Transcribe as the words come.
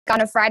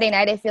on a Friday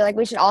night, I feel like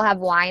we should all have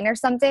wine or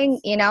something,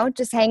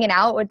 just hanging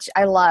out, which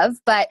I love.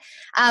 But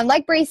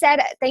like Bree said,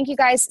 thank you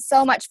guys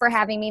so much for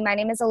having me. My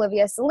name is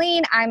Olivia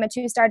Seline. I'm a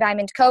 2-star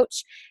diamond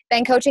coach.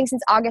 Been coaching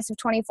since August of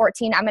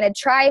 2014. I'm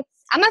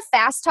a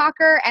fast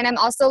talker, and I'm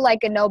also like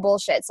a no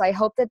bullshit. So I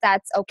hope that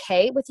that's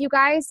okay with you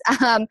guys.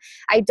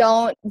 I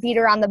don't beat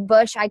around the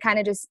bush. I kind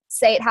of just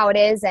say it how it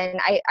is. And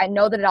I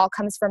know that it all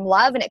comes from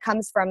love, and it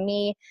comes from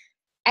me.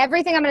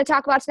 Everything I'm going to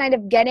talk about tonight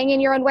of getting in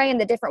your own way and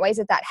the different ways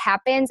that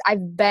happens,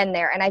 I've been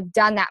there and I've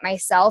done that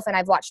myself, and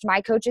I've watched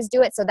my coaches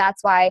do it. So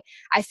that's why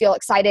I feel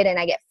excited and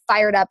I get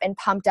fired up and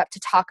pumped up to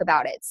talk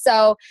about it.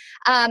 So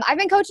I've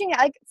been coaching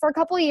for a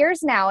couple of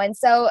years now. And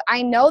so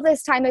I know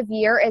this time of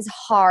year is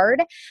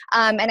hard.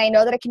 And I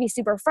know that it can be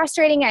super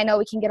frustrating. I know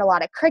we can get a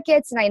lot of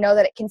crickets, and I know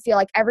that it can feel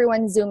like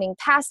everyone's zooming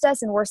past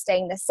us and we're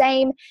staying the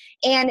same.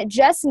 And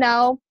just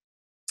know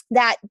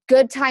that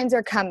good times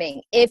are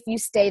coming if you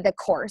stay the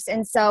course.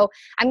 And so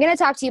I'm going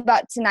to talk to you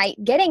about tonight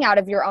getting out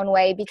of your own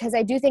way, because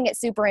I do think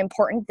it's super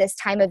important this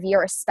time of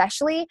year,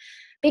 especially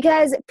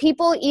because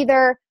people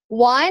either,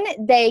 one,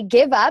 they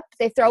give up,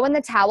 they throw in the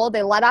towel,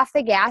 they let off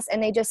the gas,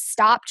 and they just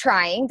stop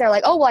trying. They're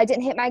like, oh, well, I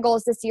didn't hit my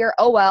goals this year.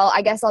 Oh, well,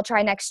 I guess I'll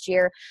try next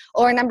year.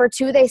 Or number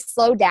two, they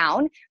slow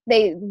down.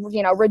 They,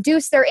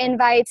 reduce their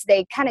invites.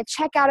 They kind of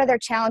check out of their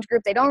challenge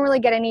group. They don't really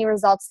get any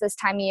results this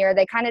time of year.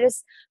 They kind of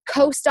just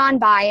coast on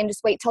by and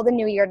just wait till the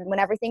new year when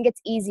everything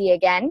gets easy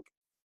again.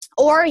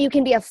 Or you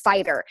can be a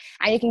fighter,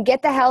 and you can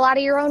get the hell out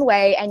of your own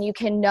way, and you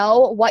can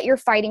know what you're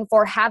fighting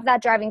for, have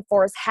that driving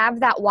force, have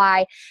that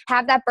why,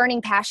 have that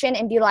burning passion,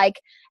 and be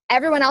like,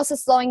 everyone else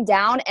is slowing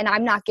down and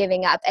I'm not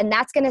giving up. And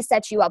that's going to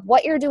set you up.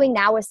 What you're doing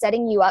now is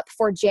setting you up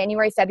for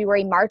January,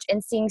 February, March,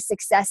 and seeing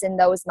success in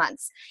those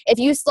months. If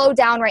you slow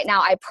down right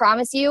now, I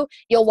promise you'll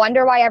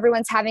wonder why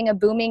everyone's having a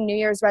booming New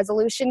Year's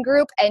resolution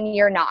group and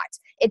you're not.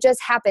 It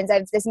just happens.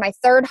 This is my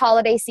third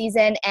holiday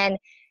season, and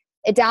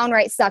it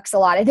downright sucks a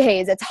lot of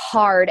days. It's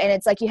hard, and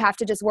it's like you have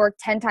to just work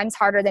 10 times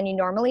harder than you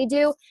normally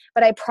do,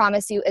 but I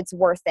promise you it's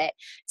worth it.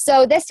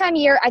 So this time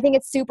of year, I think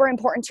it's super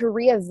important to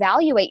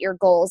reevaluate your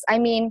goals. I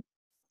mean,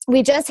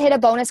 we just hit a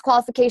bonus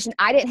qualification.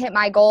 I didn't hit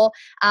my goal.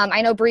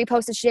 I know Bree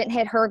posted she didn't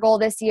hit her goal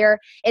this year.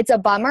 It's a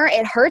bummer.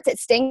 It hurts. It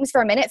stings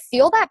for a minute.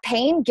 Feel that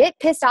pain. Get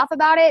pissed off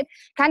about it.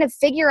 Kind of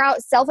figure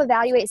out,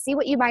 self-evaluate, see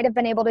what you might have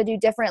been able to do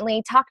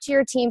differently. Talk to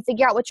your team.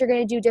 Figure out what you're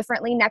going to do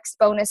differently next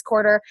bonus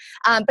quarter.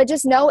 But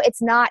just know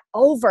it's not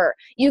over.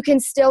 You can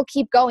still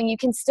keep going. You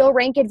can still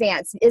rank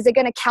advance. Is it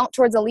going to count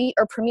towards elite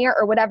or premier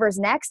or whatever's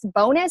next?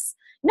 Bonus?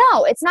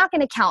 No, it's not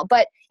going to count,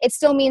 but it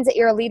still means that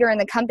you're a leader in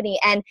the company.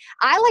 And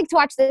I like to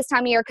watch this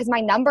time of year because my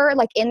number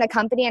in the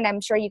company, and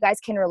I'm sure you guys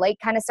can relate,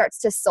 kind of starts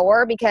to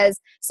soar because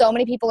so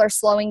many people are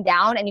slowing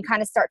down, and you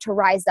kind of start to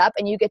rise up,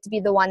 and you get to be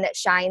the one that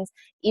shines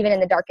even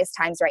in the darkest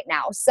times right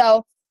now.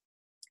 So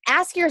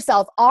ask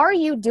yourself, are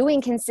you doing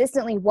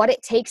consistently what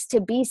it takes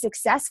to be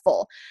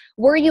successful?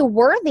 Were you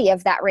worthy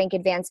of that rank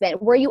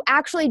advancement? Were you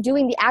actually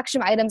doing the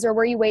action items, or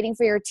were you waiting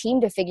for your team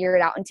to figure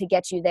it out and to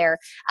get you there?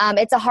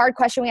 It's a hard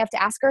question we have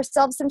to ask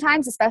ourselves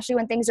sometimes, especially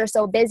when things are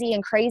so busy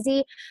and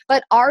crazy.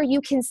 But are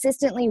you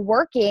consistently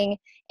working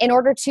in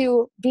order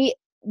to be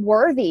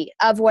worthy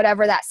of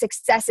whatever that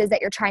success is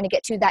that you're trying to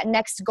get to, that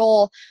next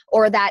goal,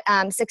 or that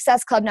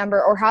success club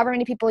number, or however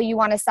many people you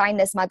want to sign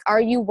this month?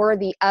 Are you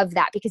worthy of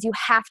that? Because you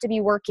have to be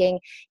working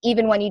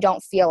even when you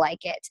don't feel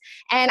like it.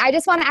 And I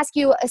just want to ask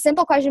you a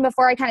simple question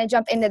before I kind of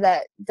jump into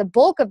the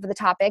bulk of the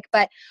topic,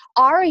 but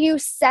are you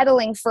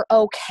settling for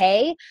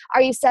okay?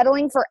 Are you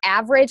settling for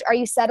average? Are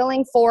you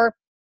settling for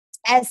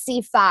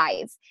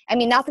SC5? I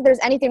mean, not that there's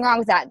anything wrong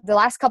with that. The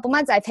last couple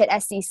months I've hit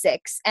SC6,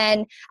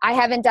 and I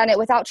haven't done it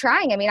without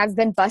trying. I mean, I've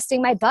been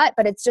busting my butt,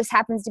 but it just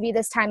happens to be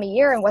this time of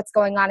year and what's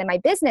going on in my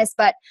business.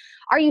 But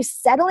are you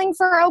settling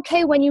for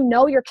okay when you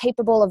know you're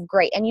capable of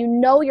great, and you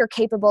know you're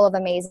capable of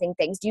amazing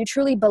things? Do you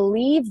truly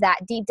believe that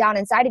deep down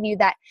inside of you,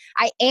 that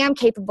I am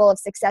capable of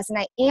success and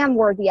I am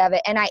worthy of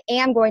it and I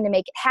am going to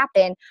make it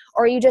happen?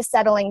 Or are you just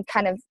settling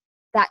kind of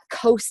that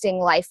coasting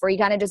life where you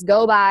kind of just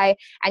go by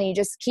and you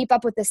just keep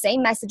up with the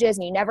same messages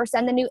and you never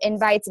send the new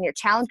invites and your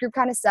challenge group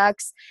kind of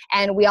sucks,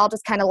 and we all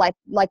just kind of let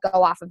go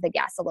off of the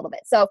gas a little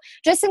bit? So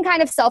just some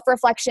kind of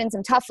self-reflection,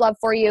 some tough love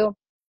for you.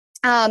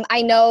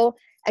 I know,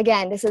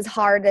 again, this is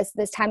hard.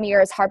 This time of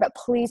year is hard, but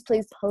please,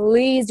 please,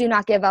 please do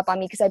not give up on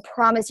me, because I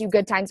promise you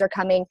good times are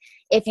coming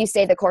if you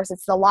stay the course.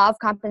 It's the law of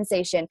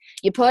compensation.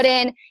 You put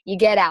in, you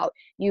get out.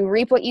 You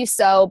reap what you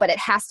sow, but it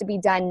has to be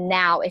done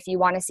now if you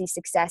want to see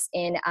success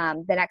in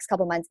the next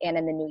couple months and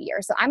in the new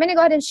year. So I'm going to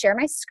go ahead and share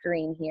my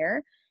screen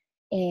here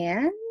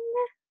and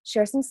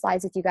share some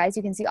slides with you guys.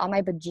 You can see all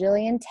my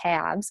bajillion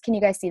tabs. Can you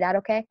guys see that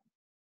okay?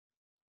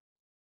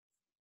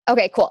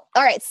 Okay, cool.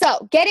 All right.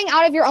 So getting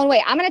out of your own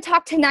way. I'm going to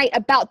talk tonight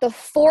about the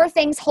 4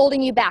 things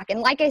holding you back.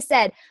 And like I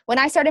said, when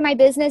I started my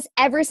business,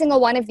 every single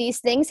one of these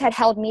things had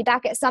held me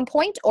back at some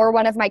point, or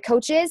one of my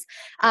coaches.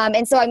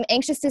 And so I'm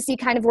anxious to see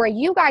kind of where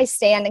you guys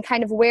stand and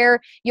kind of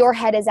where your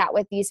head is at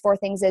with these 4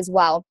 things as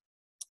well.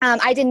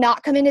 I did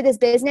not come into this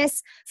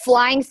business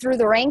flying through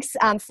the ranks,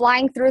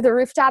 flying through the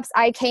rooftops.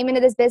 I came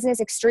into this business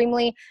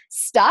extremely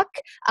stuck.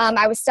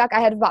 I was stuck. I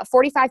had about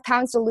 45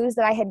 pounds to lose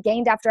that I had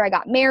gained after I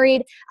got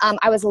married.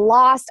 I was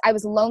lost. I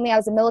was lonely. I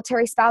was a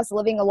military spouse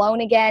living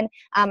alone again.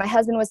 My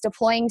husband was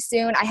deploying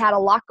soon. I had a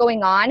lot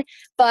going on,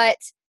 but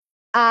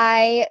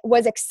I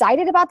was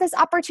excited about this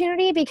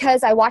opportunity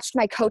because I watched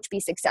my coach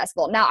be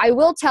successful. Now, I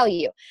will tell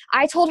you,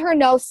 I told her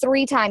no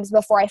 3 times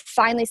before I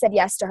finally said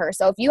yes to her.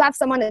 So if you have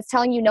someone that's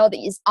telling you no that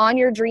is on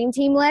your dream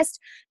team list,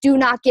 do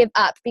not give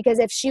up, because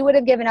if she would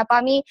have given up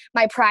on me,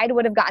 my pride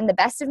would have gotten the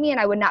best of me and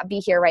I would not be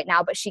here right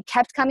now. But she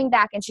kept coming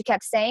back and she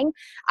kept saying,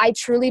 I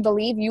truly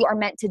believe you are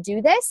meant to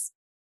do this.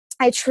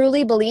 I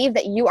truly believe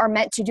that you are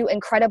meant to do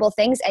incredible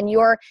things and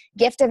your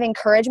gift of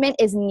encouragement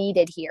is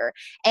needed here.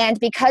 And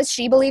because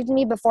she believed in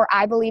me before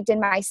I believed in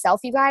myself,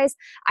 you guys,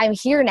 I'm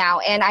here now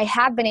and I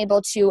have been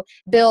able to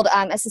build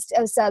a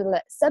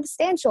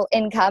substantial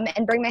income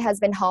and bring my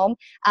husband home.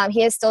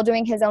 He is still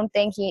doing his own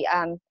thing. He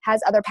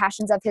has other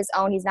passions of his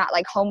own. He's not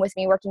like home with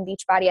me working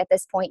Beachbody at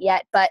this point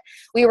yet, but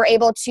we were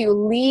able to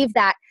leave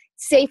that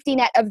safety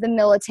net of the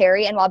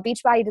military. And while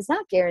Beachbody does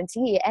not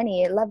guarantee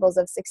any levels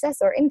of success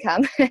or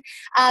income,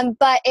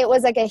 but it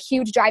was like a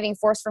huge driving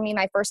force for me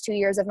my first 2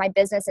 years of my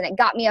business. And it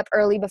got me up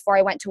early before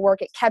I went to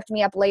work. It kept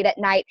me up late at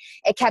night.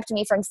 It kept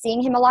me from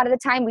seeing him a lot of the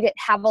time. We didn't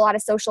have a lot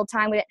of social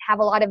time. We didn't have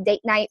a lot of date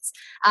nights.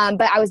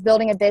 But I was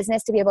building a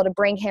business to be able to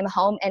bring him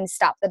home and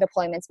stop the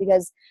deployments,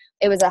 because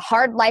it was a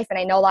hard life. And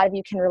I know a lot of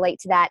you can relate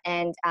to that.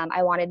 And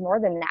I wanted more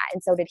than that.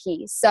 And so did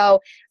he. So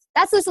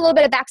that's just a little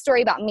bit of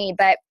backstory about me.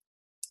 But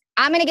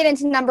I'm going to get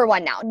into number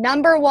 1 now.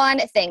 Number 1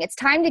 thing, it's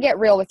time to get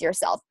real with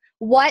yourself.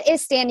 What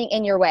is standing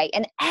in your way?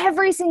 And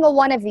every single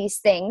one of these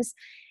things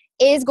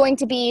is going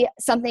to be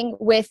something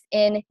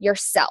within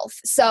yourself.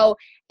 So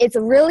it's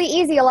really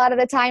easy a lot of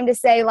the time to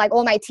say like,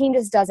 well, my team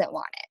just doesn't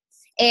want it.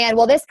 And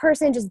well, this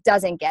person just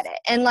doesn't get it.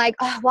 And like,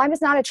 oh, well, I'm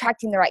just not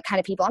attracting the right kind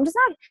of people. I'm just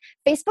not,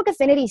 Facebook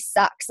affinity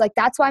sucks. Like,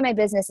 that's why my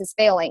business is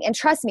failing. And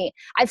trust me,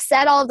 I've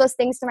said all of those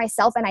things to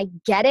myself and I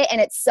get it. And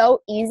it's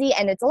so easy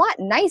and it's a lot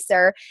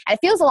nicer. And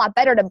it feels a lot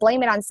better to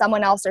blame it on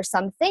someone else or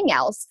something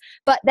else.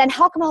 But then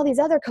how come all these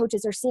other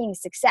coaches are seeing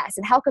success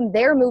and how come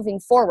they're moving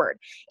forward?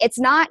 It's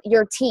not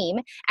your team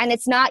and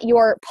it's not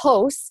your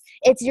posts.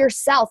 It's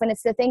yourself. And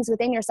it's the things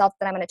within yourself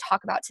that I'm going to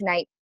talk about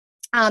tonight.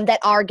 That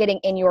are getting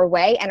in your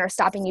way and are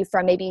stopping you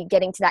from maybe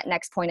getting to that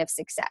next point of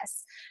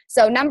success.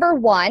 So number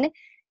 1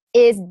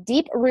 is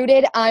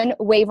deep-rooted,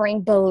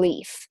 unwavering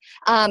belief.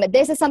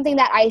 This is something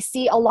that I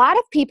see a lot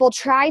of people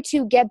try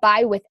to get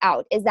by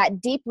without, is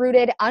that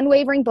deep-rooted,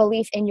 unwavering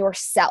belief in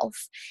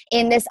yourself,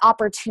 in this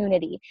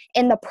opportunity,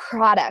 in the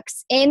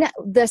products, in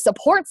the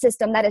support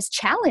system that is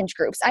challenge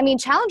groups. I mean,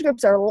 challenge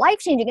groups are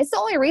life-changing. It's the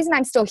only reason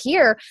I'm still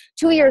here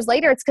 2 years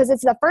later. It's because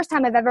it's the first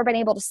time I've ever been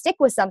able to stick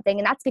with something,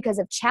 and that's because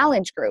of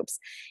challenge groups.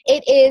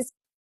 It is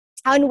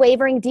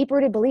unwavering,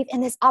 deep-rooted belief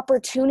in this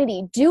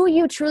opportunity. Do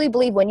you truly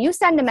believe when you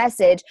send a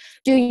message,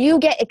 do you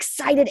get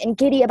excited and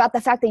giddy about the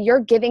fact that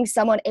you're giving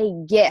someone a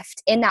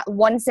gift in that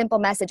one simple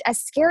message? As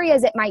scary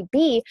as it might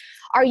be,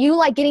 are you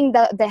like getting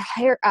the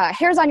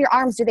hairs on your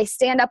arms? Do they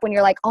stand up when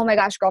you're like, oh my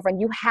gosh, girlfriend,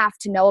 you have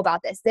to know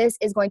about this. This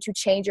is going to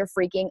change your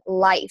freaking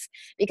life,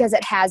 because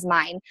it has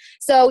mine.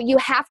 So you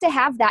have to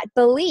have that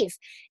belief.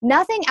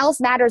 Nothing else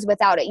matters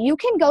without it. You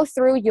can go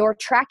through your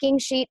tracking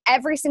sheet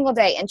every single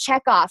day and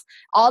check off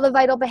all the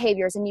vital behaviors,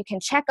 and you can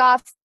check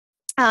off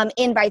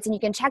invites and you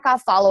can check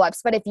off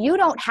follow-ups. But if you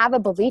don't have a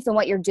belief in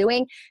what you're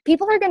doing,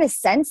 people are going to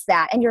sense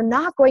that and you're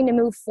not going to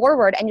move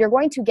forward and you're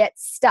going to get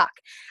stuck.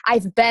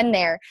 I've been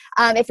there.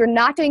 If you're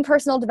not doing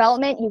personal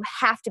development, you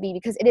have to be,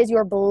 because it is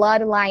your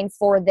bloodline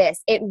for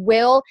this. It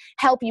will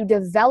help you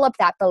develop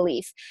that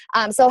belief.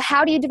 So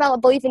how do you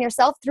develop belief in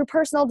yourself? Through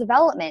personal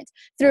development,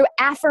 through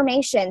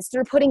affirmations,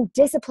 through putting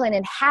discipline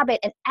and habit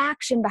and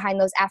action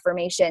behind those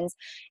affirmations.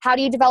 How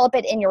do you develop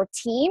it in your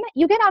team?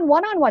 You get on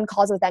one-on-one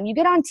calls with them. You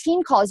get on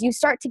team calls. You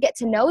start to get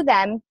to know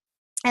them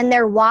and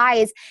their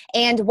whys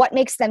and what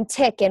makes them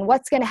tick and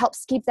what's going to help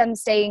keep them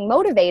staying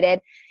motivated.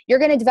 You're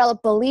going to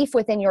develop belief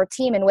within your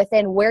team and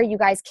within where you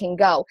guys can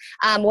go.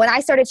 When I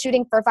started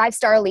shooting for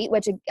 5-star elite,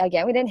 which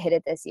again, we didn't hit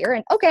it this year,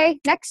 and okay,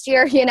 next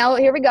year,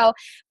 here we go.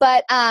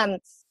 But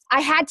I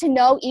had to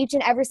know each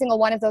and every single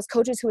one of those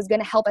coaches who was going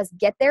to help us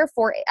get there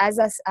as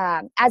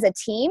a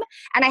team.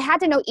 And I had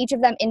to know each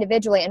of them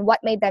individually and what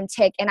made them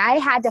tick. And I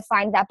had to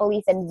find that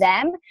belief in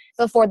them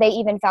before they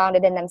even found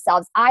it in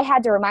themselves. I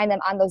had to remind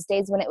them on those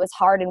days when it was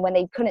hard and when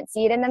they couldn't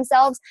see it in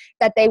themselves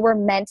that they were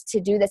meant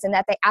to do this and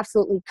that they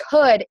absolutely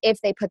could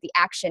if they put the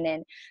action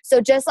in.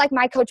 So just like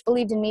my coach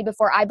believed in me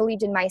before I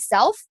believed in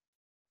myself,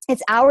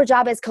 it's our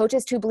job as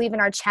coaches to believe in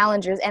our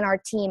challengers and our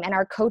team and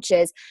our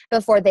coaches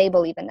before they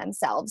believe in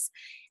themselves.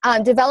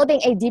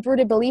 Developing a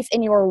deep-rooted belief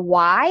in your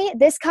why.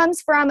 This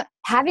comes from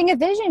having a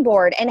vision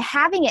board and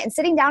having it and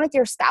sitting down with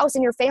your spouse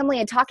and your family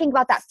and talking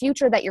about that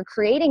future that you're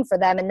creating for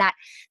them, and that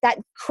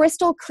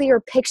crystal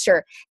clear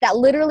picture that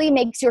literally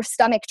makes your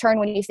stomach turn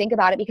when you think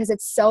about it, because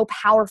it's so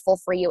powerful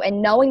for you.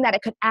 And knowing that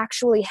it could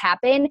actually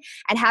happen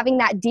and having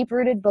that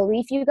deep-rooted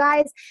belief, you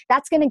guys,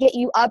 that's going to get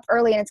you up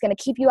early, and it's going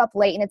to keep you up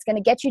late, and it's going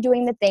to get you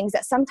doing the things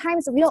that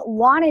sometimes we don't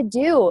want to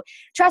do.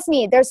 Trust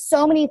me, there's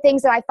so many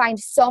things that I find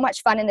so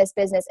much fun in this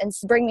business and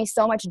bring me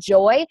so much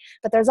joy,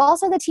 but there's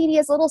also the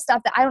tedious little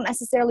stuff that I don't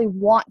necessarily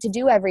want to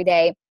do every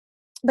day,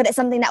 but it's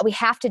something that we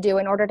have to do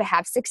in order to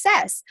have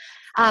success.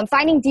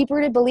 Finding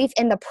deep-rooted belief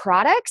in the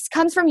products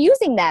comes from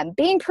using them,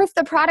 being proof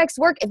the products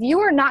work. If you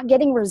are not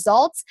getting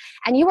results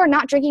and you are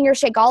not drinking your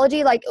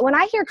Shakeology, like when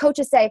I hear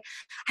coaches say,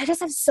 I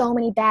just have so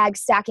many bags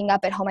stacking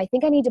up at home, I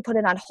think I need to put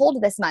it on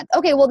hold this month.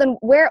 Okay, well then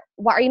why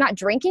are you not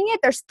drinking it?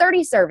 There's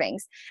 30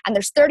 servings and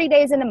there's 30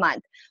 days in a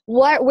month.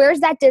 Where's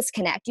that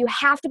disconnect? You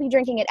have to be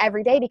drinking it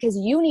every day because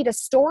you need a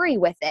story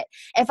with it.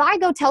 If I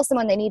go tell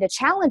someone they need a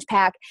challenge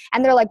pack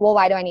and they're like, well,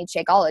 why do I need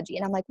Shakeology?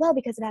 And I'm like, well,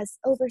 because it has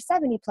over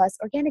 70 plus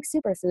organic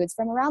superfoods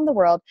from around the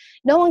world.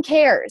 No one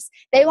cares.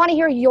 They want to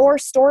hear your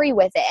story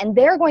with it, and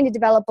they're going to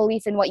develop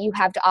belief in what you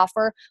have to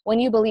offer when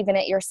you believe in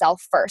it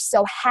yourself first.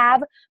 So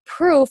have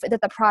proof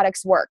that the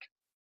products work.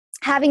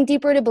 Having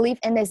deep-rooted belief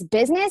in this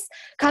business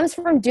comes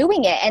from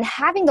doing it and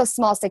having those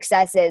small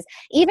successes.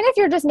 Even if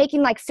you're just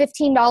making like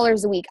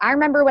 $15 a week. I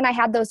remember when I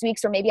had those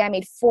weeks where maybe I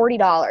made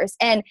 $40,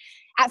 and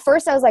at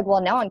first I was like,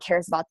 well, no one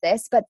cares about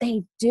this, but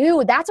they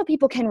do. That's what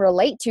people can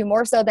relate to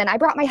more so than I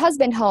brought my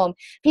husband home.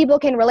 People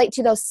can relate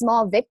to those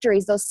small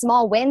victories, those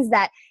small wins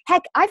that,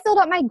 heck, I filled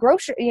up my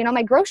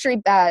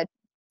grocery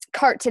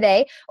cart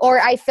today,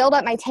 or I filled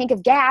up my tank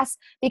of gas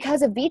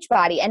because of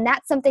Beachbody. And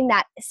that's something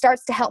that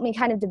starts to help me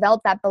kind of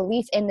develop that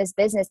belief in this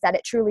business, that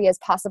it truly is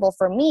possible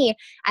for me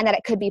and that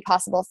it could be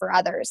possible for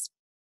others.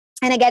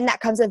 And again, that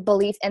comes with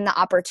belief in the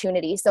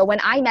opportunity. So when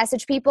I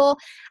message people,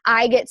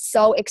 I get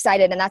so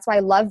excited. And that's why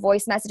I love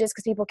voice messages,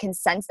 because people can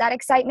sense that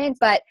excitement.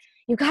 But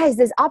you guys,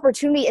 this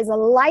opportunity is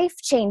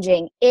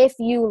life-changing if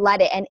you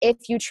let it and if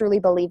you truly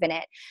believe in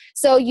it.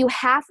 So you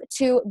have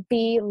to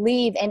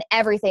believe in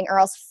everything, or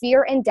else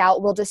fear and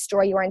doubt will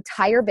destroy your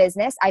entire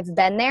business. I've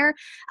been there.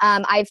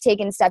 I've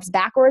taken steps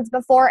backwards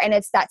before, and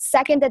it's that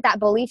second that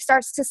belief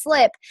starts to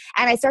slip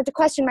and I start to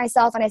question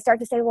myself and I start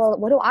to say, well,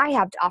 what do I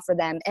have to offer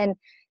them? And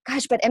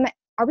gosh, but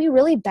are we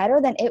really better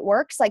than it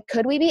works? Like,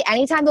 could we be?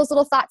 Anytime those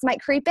little thoughts might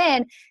creep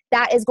in,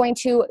 that is going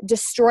to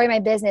destroy my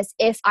business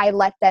if I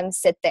let them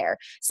sit there.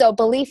 So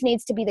belief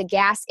needs to be the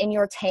gas in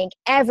your tank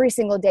every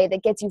single day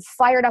that gets you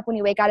fired up when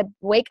you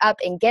wake up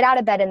and get out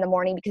of bed in the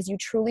morning, because you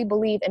truly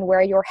believe in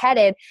where you're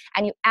headed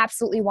and you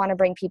absolutely want to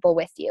bring people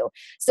with you.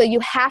 So you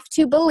have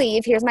to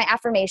believe. Here's my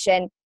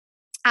affirmation.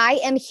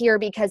 I am here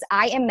because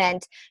I am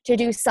meant to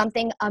do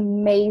something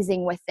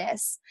amazing with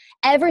this.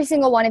 Every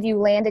single one of you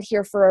landed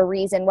here for a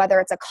reason, whether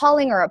it's a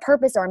calling or a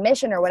purpose or a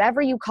mission or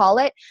whatever you call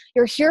it.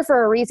 You're here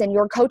for a reason.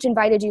 Your coach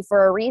invited you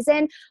for a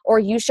reason, or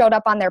you showed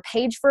up on their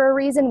page for a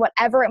reason,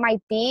 whatever it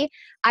might be.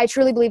 I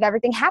truly believe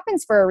everything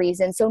happens for a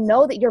reason. So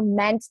know that you're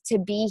meant to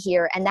be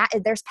here, and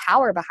there's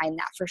power behind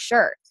that for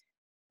sure.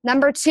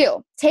 Number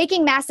 2,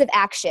 taking massive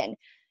action.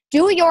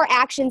 Do your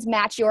actions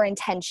match your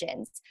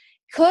intentions?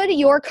 Could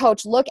your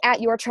coach look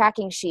at your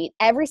tracking sheet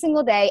every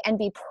single day and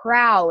be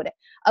proud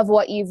of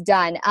what you've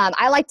done?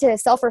 I like to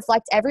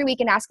self-reflect every week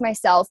and ask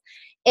myself,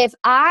 if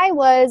I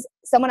was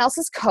someone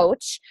else's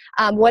coach,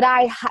 or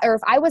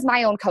if I was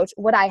my own coach,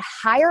 would I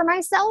hire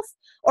myself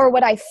or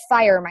would I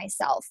fire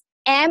myself?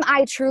 Am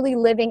I truly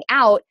living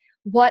out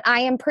what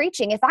I am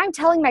preaching? If I'm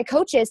telling my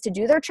coaches to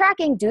do their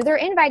tracking, do their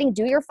inviting,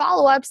 do your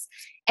follow-ups,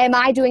 am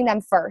I doing them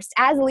first?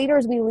 As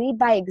leaders, we lead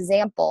by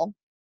example.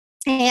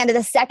 And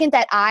the second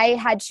that I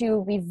had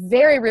to be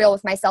very real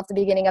with myself at the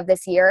beginning of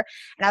this year,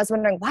 and I was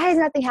wondering, why is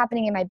nothing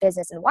happening in my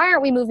business and why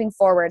aren't we moving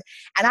forward?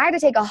 And I had to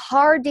take a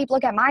hard, deep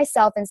look at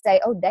myself and say,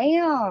 oh,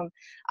 damn.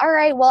 All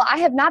right, well, I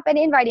have not been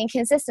inviting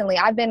consistently.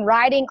 I've been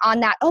riding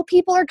on that, oh,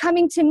 people are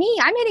coming to me.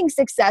 I'm hitting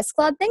Success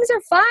Club. Things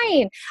are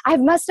fine. I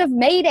must have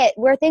made it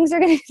where things are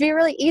going to be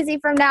really easy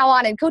from now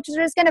on, and coaches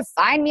are just going to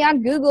find me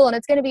on Google and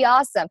it's going to be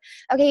awesome.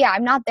 Okay, yeah,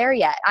 I'm not there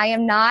yet. I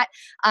am not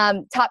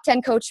top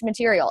 10 coach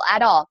material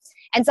at all.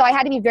 And so I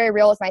had to be very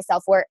real with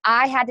myself, where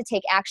I had to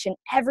take action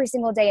every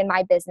single day in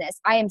my business.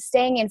 I am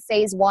staying in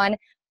phase 1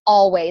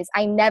 always.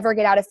 I never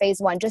get out of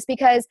phase 1. Just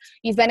because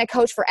you've been a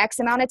coach for X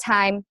amount of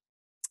time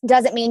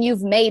doesn't mean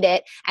you've made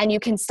it and you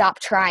can stop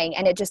trying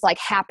and it just like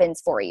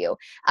happens for you.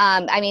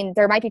 I mean,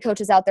 there might be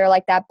coaches out there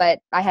like that, but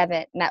I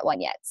haven't met one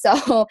yet.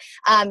 So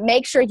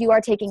make sure you are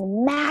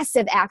taking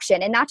massive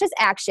action, and not just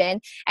action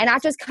and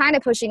not just kind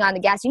of pushing on the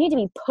gas. You need to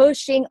be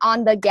pushing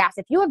on the gas.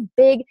 If you have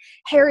big,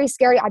 hairy,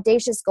 scary,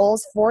 audacious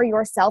goals for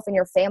yourself and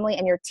your family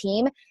and your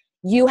team,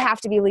 you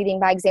have to be leading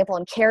by example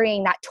and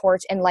carrying that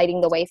torch and lighting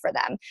the way for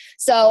them.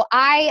 So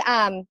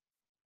I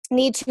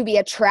need to be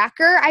a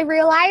tracker, I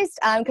realized,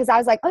 because I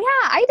was like, oh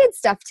yeah, I did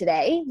stuff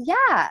today.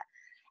 Yeah.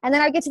 And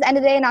then I get to the end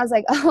of the day and I was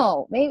like,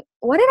 oh, maybe,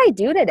 what did I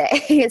do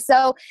today?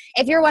 So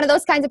if you're one of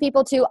those kinds of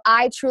people too,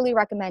 I truly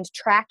recommend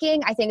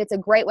tracking. I think it's a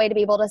great way to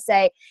be able to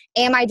say,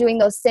 am I doing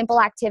those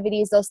simple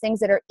activities, those things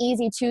that are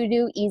easy to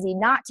do, easy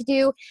not to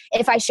do?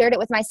 If I shared it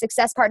with my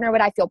success partner,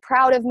 would I feel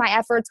proud of my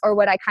efforts, or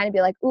would I kind of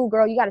be like, ooh,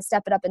 girl, you got to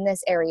step it up in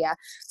this area?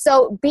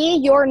 So be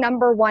your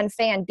number one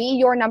fan, be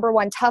your number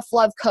one tough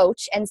love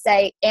coach and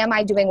say, am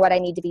I doing what I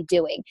need to be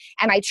doing?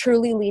 Am I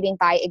truly leading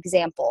by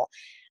example?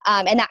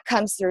 And that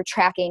comes through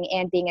tracking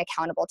and being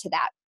accountable to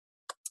that.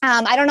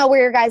 I don't know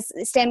where you guys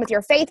stand with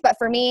your faith, but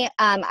for me,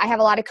 I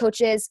have a lot of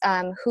coaches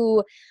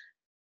who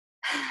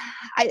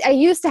I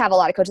used to have a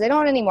lot of coaches. I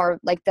don't anymore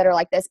like that are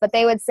like this, but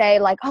they would say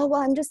like, oh,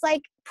 well, I'm just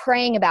like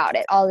praying about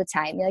it all the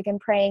time. Like I'm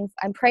praying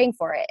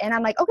for it. And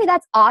I'm like, okay,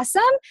 that's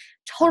awesome.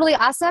 Totally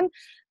awesome.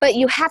 But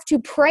you have to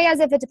pray as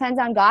if it depends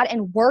on God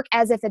and work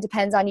as if it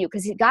depends on you,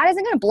 because God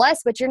isn't going to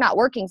bless what you're not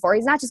working for.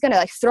 He's not just going to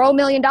like throw $1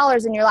 million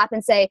in your lap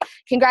and say,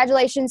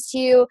 congratulations to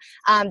you.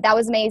 That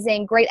was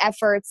amazing. Great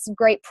efforts,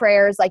 great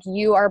prayers. Like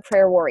you are a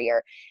prayer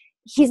warrior.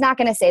 He's not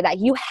going to say that.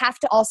 You have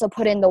to also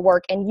put in the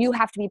work and you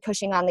have to be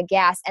pushing on the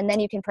gas, and then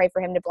you can pray for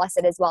him to bless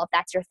it as well if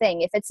that's your thing.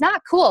 If it's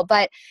not, cool.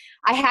 But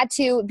I had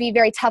to be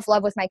very tough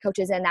love with my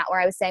coaches in that, where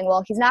I was saying,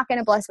 well, he's not going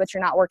to bless what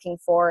you're not working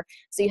for.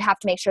 So you have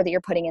to make sure that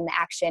you're putting in the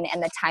action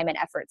and the time and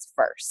efforts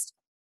first.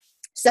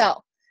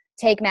 So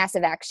take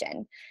massive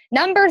action.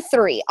 Number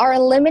 3, are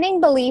limiting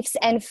beliefs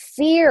and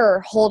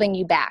fear holding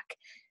you back?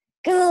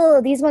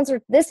 This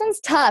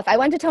one's tough. I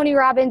went to Tony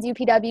Robbins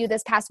UPW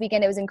this past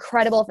weekend. It was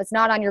incredible. If it's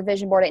not on your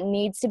vision board, it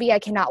needs to be. I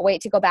cannot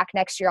wait to go back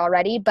next year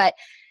already. But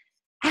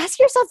ask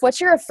yourself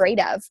what you're afraid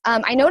of.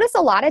 I notice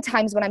a lot of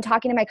times when I'm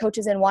talking to my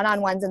coaches in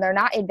one-on-ones and they're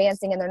not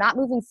advancing and they're not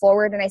moving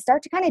forward, and I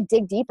start to kind of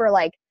dig deeper,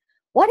 like,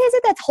 what is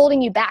it that's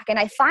holding you back? And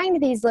I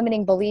find these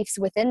limiting beliefs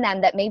within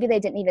them that maybe they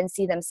didn't even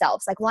see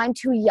themselves. Like, well, I'm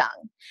too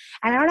young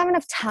and I don't have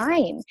enough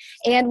time.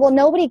 And well,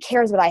 nobody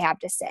cares what I have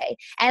to say.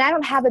 And I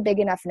don't have a big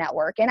enough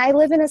network. And I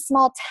live in a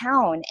small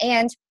town.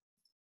 And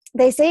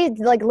they say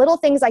like little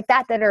things like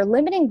that that are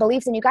limiting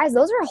beliefs. And you guys,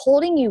 those are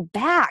holding you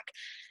back.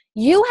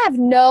 You have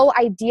no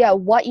idea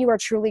what you are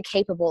truly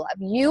capable of.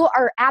 You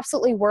are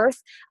absolutely worth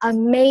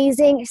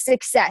amazing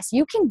success.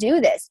 You can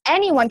do this.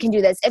 Anyone can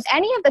do this. If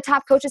any of the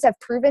top coaches have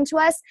proven to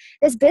us,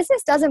 this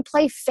business doesn't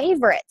play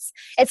favorites.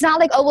 It's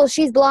not like, oh, well,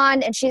 she's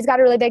blonde and she's got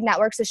a really big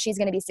network, so she's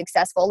going to be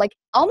successful. Like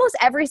almost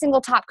every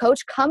single top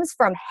coach comes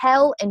from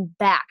hell and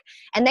back,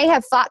 and they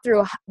have fought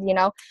through,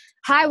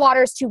 high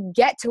waters to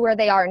get to where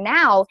they are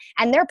now,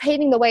 and they're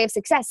paving the way of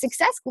success.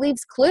 Success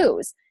leaves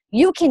clues.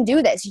 You can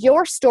do this.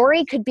 Your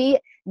story could be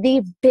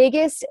the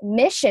biggest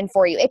mission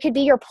for you. It could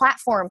be your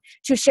platform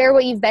to share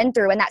what you've been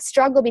through, and that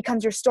struggle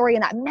becomes your story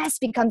and that mess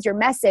becomes your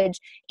message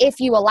if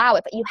you allow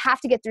it. But you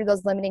have to get through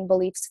those limiting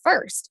beliefs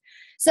first.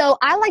 So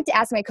I like to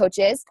ask my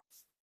coaches,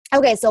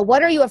 okay, so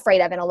what are you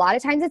afraid of? And a lot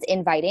of times it's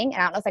inviting.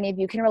 And I don't know if any of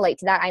you can relate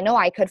to that. I know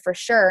I could for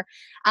sure.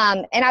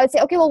 And I would say,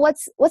 okay, well,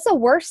 what's the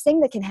worst thing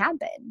that can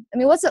happen? I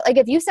mean,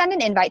 if you send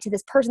an invite to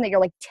this person that you're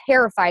like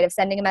terrified of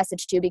sending a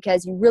message to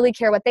because you really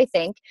care what they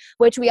think,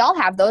 which we all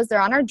have those,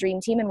 they're on our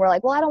dream team. And we're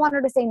like, well, I don't want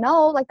her to say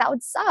no. Like that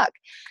would suck.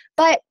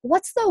 But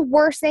what's the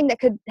worst thing that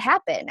could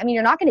happen? I mean,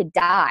 you're not going to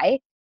die.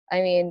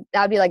 I mean,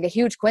 that would be like a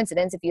huge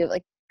coincidence if you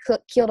like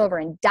keeled over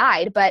and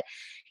died. But,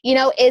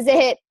 is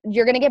it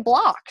you're going to get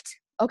blocked?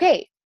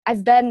 Okay.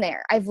 I've been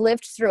there. I've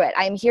lived through it.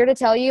 I'm here to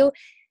tell you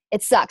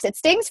it sucks. It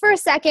stings for a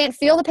second.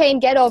 Feel the pain,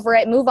 get over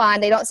it, move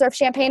on. They don't serve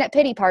champagne at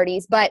pity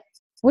parties, but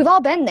we've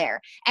all been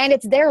there, and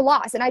it's their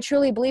loss. And I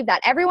truly believe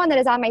that everyone that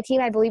is on my team,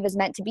 I believe, is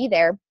meant to be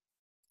there.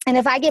 And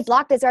if I get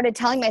blocked, I started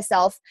telling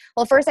myself,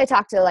 well, first I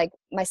talked to like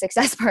my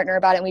success partner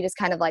about it, and we just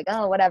kind of like,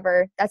 oh,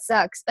 whatever, that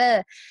sucks.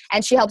 And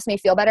she helps me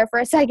feel better for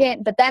a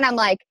second. But then I'm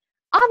like,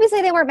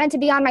 obviously they weren't meant to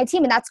be on my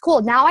team, and that's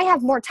cool. Now I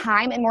have more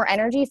time and more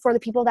energy for the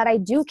people that I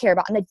do care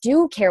about and that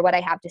do care what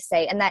I have to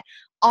say and that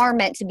are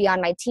meant to be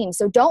on my team.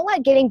 So don't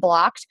let getting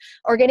blocked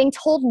or getting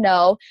told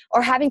no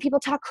or having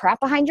people talk crap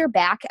behind your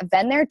back. I've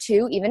been there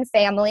too, even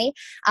family.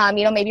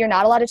 Maybe you're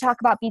not allowed to talk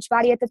about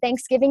Beachbody at the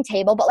Thanksgiving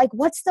table, but like,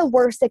 what's the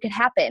worst that could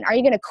happen? Are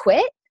you going to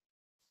quit?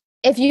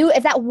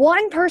 If that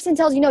one person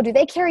tells you no, do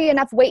they carry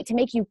enough weight to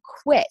make you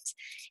quit?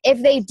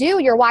 If they do,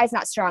 your why's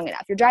not strong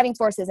enough. Your driving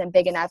force isn't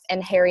big enough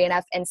and hairy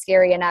enough and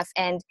scary enough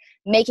and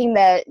making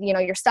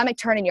your stomach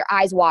turn and your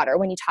eyes water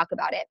when you talk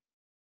about it.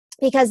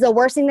 Because the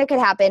worst thing that could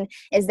happen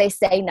is they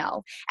say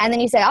no. And then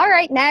you say, all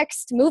right,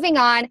 next, moving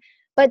on.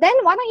 But then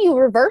why don't you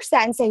reverse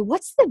that and say,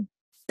 what's the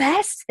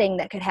best thing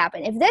that could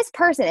happen?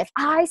 If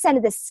I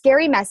send this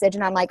scary message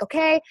and I'm like,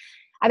 okay,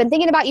 I've been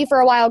thinking about you for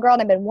a while, girl,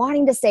 and I've been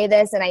wanting to say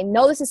this, and I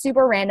know this is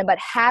super random, but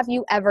have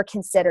you ever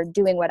considered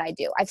doing what I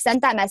do? I've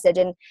sent that message,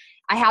 and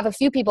I have a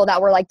few people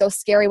that were like those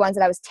scary ones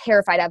that I was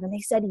terrified of, and they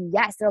said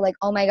yes. They're like,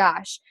 oh my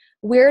gosh,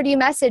 weird you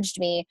messaged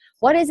me.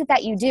 What is it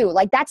that you do?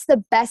 Like, that's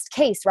the best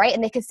case, right?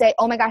 And they could say,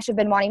 oh my gosh, I've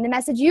been wanting to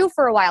message you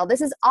for a while.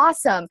 This is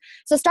awesome.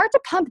 So start to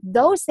pump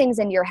those things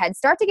into your head.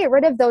 Start to get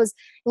rid of those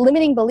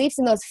limiting beliefs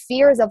and those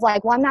fears of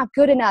like, well, I'm not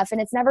good enough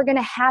and it's never going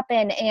to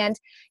happen. And,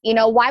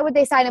 why would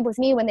they sign up with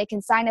me when they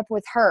can sign up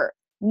with her?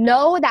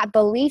 know that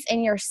belief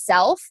in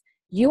yourself,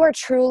 you are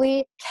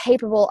truly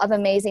capable of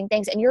amazing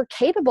things, and you're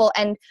capable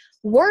and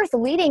worth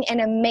leading an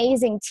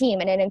amazing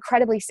team and an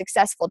incredibly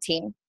successful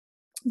team.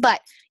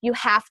 But you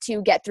have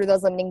to get through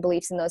those limiting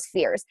beliefs and those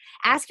fears.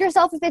 Ask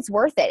yourself if it's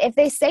worth it. If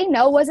they say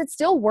no, was it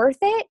still worth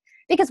it?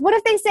 Because what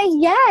if they say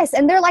yes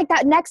and they're like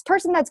that next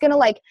person that's going to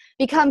like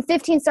become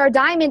 15-star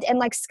diamond and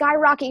like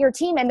skyrocket your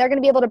team, and they're going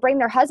to be able to bring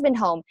their husband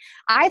home?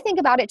 I think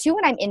about it too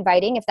when I'm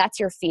inviting, if that's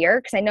your fear,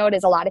 because I know it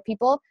is a lot of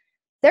people.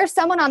 There's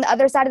someone on the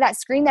other side of that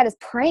screen that is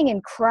praying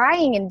and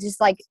crying and just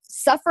like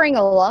suffering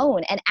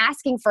alone and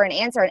asking for an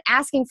answer and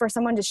asking for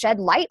someone to shed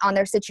light on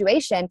their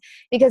situation,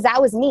 because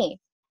that was me.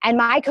 And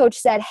my coach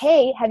said,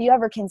 hey, have you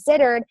ever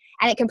considered?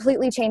 And it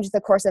completely changed the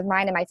course of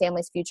mine and my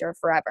family's future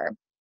forever.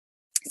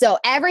 So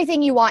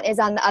everything you want is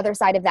on the other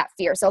side of that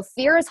fear. So if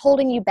fear is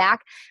holding you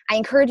back, I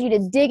encourage you to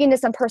dig into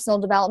some personal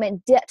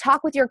development,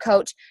 talk with your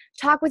coach,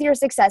 talk with your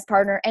success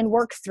partner, and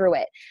work through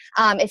it.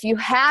 If you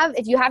have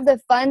the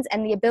funds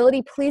and the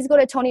ability, please go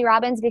to Tony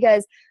Robbins,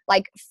 because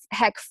like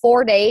heck,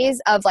 4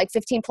 days of like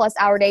 15+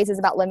 hour days is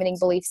about limiting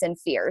beliefs and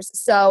fears.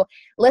 So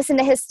listen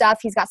to his stuff.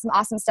 He's got some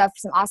awesome stuff,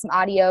 some awesome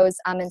audios,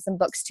 and some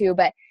books too.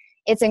 But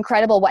it's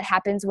incredible what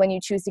happens when you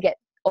choose to get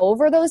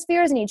over those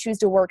fears and you choose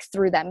to work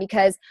through them,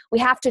 because we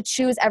have to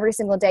choose every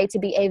single day to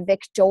be a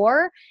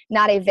victor,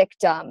 not a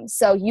victim.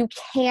 So you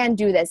can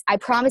do this. I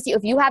promise you,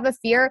 if you have a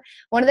fear,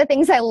 one of the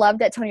things I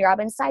loved at Tony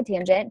Robbins, side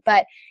tangent,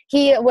 but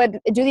he would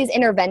do these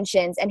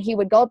interventions and he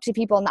would go up to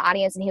people in the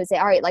audience and he would say,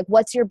 all right, like,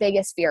 what's your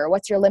biggest fear?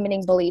 What's your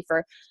limiting belief?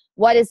 Or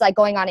what is like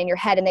going on in your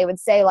head? And they would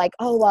say like,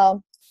 oh,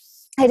 well,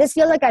 I just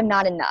feel like I'm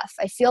not enough.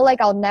 I feel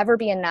like I'll never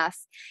be enough.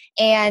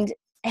 And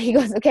he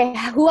goes, okay,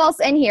 who else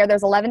in here?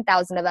 There's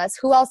 11,000 of us.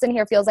 Who else in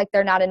here feels like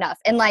they're not enough?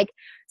 And like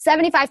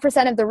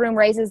 75% of the room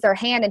raises their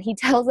hand, and he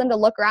tells them to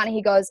look around, and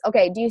he goes,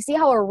 okay, do you see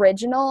how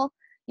original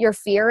your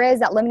fear is,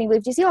 that limiting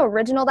belief? Do you see how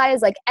original that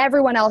is? Like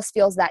everyone else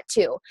feels that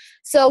too.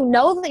 So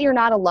know that you're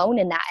not alone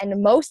in that.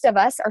 And most of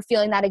us are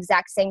feeling that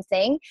exact same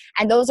thing.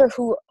 And those are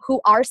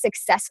who are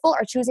successful,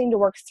 are choosing to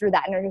work through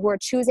that, and who are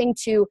choosing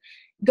to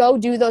go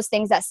do those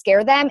things that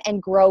scare them and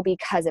grow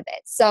because of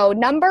it. So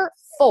number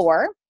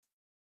 4,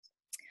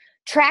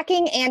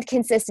 tracking and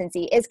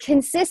consistency. Is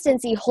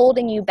consistency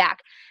holding you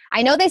back?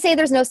 I know they say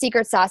there's no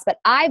secret sauce, but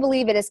I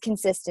believe it is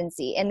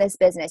consistency in this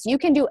business. You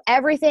can do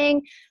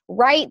everything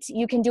right.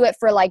 You can do it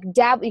for like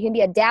you can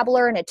be a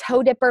dabbler and a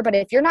toe dipper, but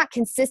if you're not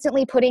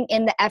consistently putting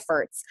in the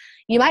efforts,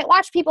 you might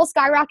watch people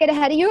skyrocket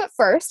ahead of you at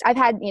first.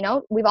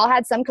 We've all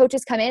had some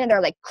coaches come in and they're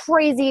like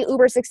crazy,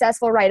 uber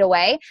successful right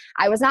away.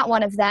 I was not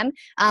one of them,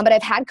 but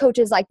I've had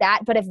coaches like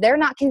that. But if they're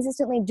not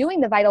consistently doing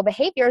the vital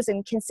behaviors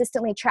and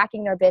consistently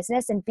tracking their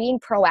business and being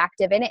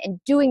proactive in it and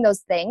doing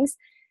those things,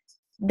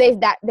 they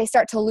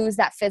start to lose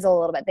that fizzle a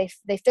little bit.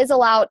 They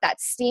fizzle out, that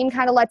steam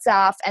kind of lets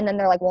off, and then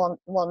they're like, well,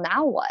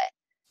 now what?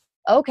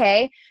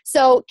 Okay.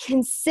 So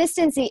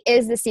consistency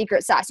is the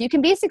secret sauce. You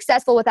can be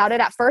successful without it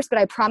at first, but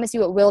I promise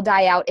you it will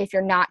die out if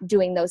you're not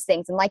doing those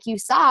things. And like you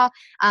saw,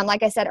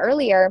 like I said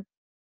earlier,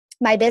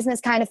 my business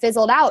kind of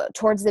fizzled out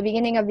towards the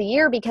beginning of the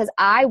year because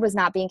I was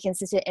not being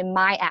consistent in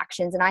my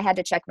actions, and I had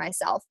to check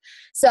myself.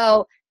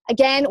 So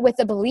again, with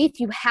the belief,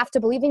 you have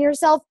to believe in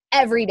yourself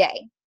every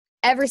day.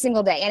 Every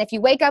single day. And if you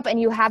wake up and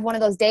you have one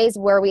of those days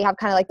where we have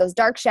kind of like those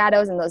dark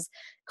shadows and those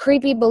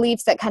creepy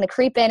beliefs that kind of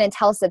creep in and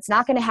tell us it's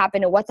not going to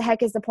happen and what the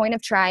heck is the point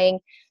of trying,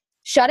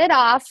 shut it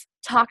off,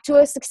 talk to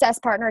a success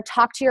partner,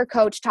 talk to your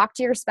coach, talk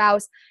to your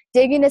spouse,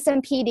 dig into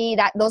some PD.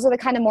 Those are the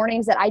kind of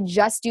mornings that I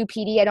just do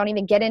PD. I don't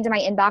even get into my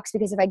inbox,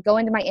 because if I go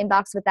into my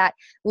inbox with that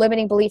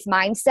limiting belief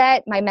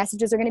mindset, my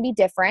messages are going to be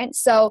different.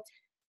 So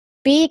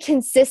be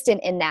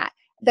consistent in that.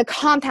 The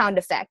compound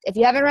effect. If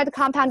you haven't read The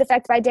Compound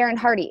Effect by Darren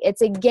Hardy,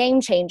 it's a game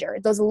changer.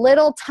 Those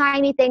little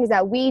tiny things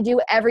that we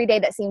do every day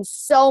that seem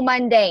so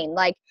mundane.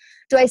 Like,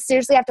 do I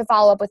seriously have to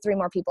follow up with 3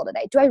 more people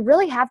today? Do I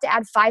really have to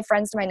add 5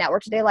 friends to my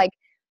network today? Like,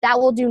 that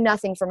will do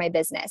nothing for my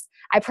business.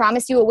 I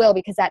promise you it will,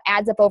 because that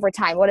adds up over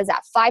time. What is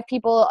that? 5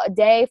 people a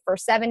day for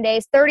 7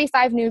 days,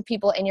 35 new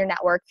people in your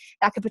network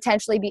that could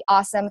potentially be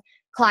awesome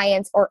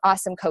clients or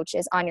awesome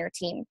coaches on your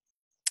team.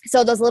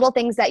 So those little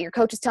things that your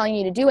coach is telling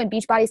you to do and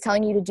Beachbody is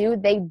telling you to do,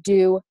 they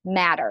do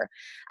matter.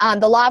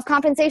 The law of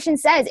compensation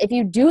says if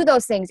you do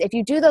those things, if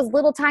you do those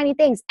little tiny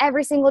things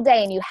every single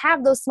day, and you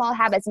have those small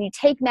habits and you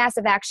take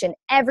massive action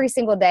every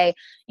single day,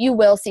 you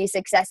will see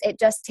success. It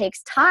just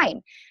takes time.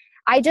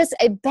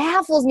 It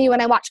baffles me when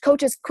I watch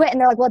coaches quit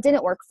and they're like, well, it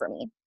didn't work for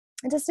me.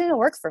 It just didn't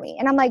work for me.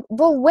 And I'm like,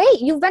 well,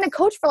 wait, you've been a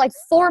coach for like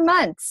 4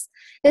 months.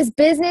 This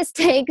business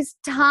takes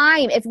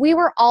time. If we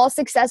were all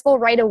successful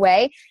right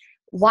away,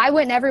 why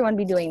wouldn't everyone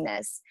be doing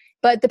this?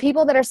 But the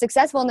people that are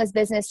successful in this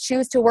business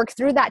choose to work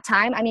through that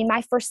time. I mean,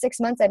 my first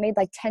 6 months, I made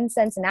like 10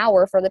 cents an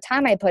hour for the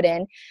time I put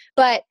in,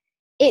 but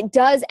it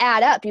does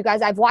add up. You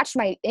guys, I've watched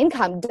my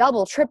income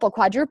double, triple,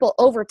 quadruple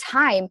over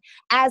time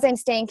as I'm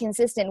staying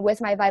consistent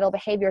with my vital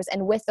behaviors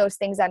and with those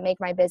things that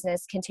make my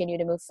business continue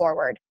to move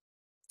forward.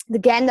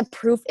 Again, the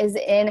proof is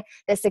in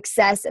the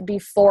success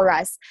before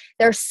us.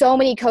 There's so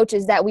many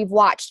coaches that we've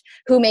watched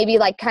who maybe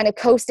like kind of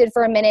coasted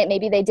for a minute.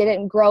 Maybe they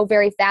didn't grow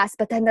very fast,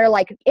 but then they're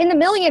like in the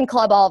million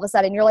club all of a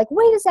sudden. You're like,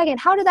 wait a second,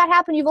 how did that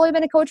happen? You've only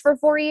been a coach for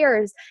 4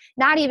 years.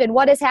 Not even.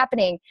 What is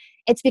happening?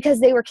 It's because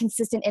they were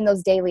consistent in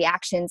those daily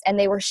actions and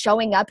they were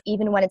showing up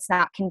even when it's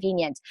not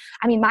convenient.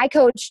 I mean, my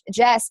coach,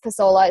 Jess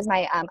Pasola, is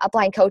my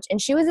upline coach,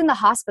 and she was in the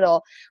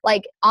hospital,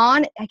 like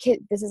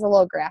this is a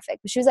little graphic,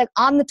 but she was like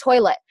on the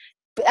toilet,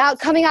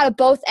 coming out of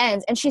both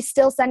ends, and she's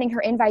still sending her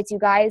invites, you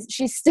guys.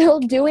 She's still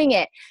doing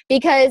it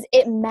because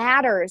it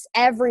matters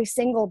every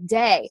single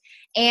day.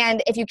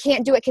 And if you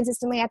can't do it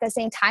consistently at the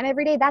same time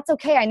every day, that's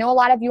okay. I know a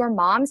lot of you are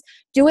moms.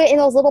 Do it in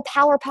those little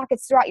power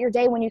pockets throughout your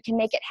day when you can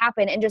make it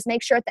happen, and just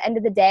make sure at the end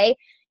of the day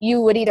you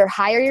would either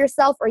hire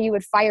yourself or you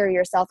would fire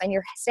yourself, and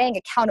you're staying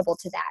accountable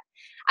to that.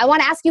 I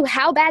want to ask you,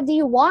 how bad do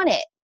you want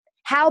it?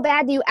 How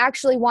bad do you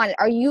actually want it?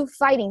 Are you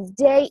fighting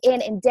day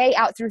in and day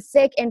out through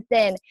thick and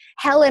thin,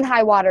 hell and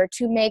high water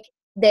to make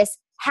this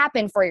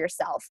happen for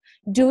yourself?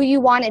 Do you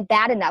want it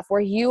bad enough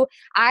where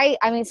I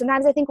mean,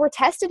 sometimes I think we're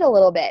tested a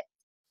little bit.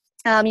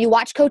 You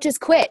watch coaches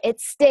quit. It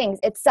stings.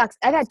 It sucks.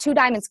 I've had 2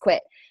 diamonds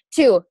quit.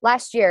 2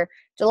 last year,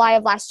 July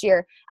of last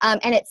year.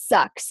 And it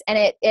sucks and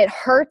it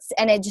hurts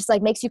and it just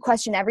like makes you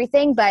question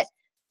everything. But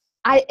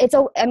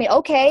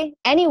okay.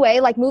 Anyway,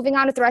 like moving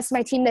on with the rest of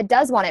my team that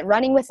does want it,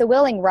 running with the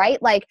willing, right?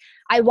 Like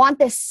I want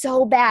this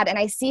so bad. And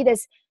I see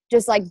this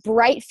just like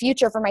bright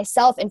future for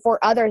myself and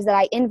for others that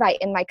I invite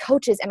and my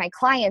coaches and my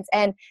clients,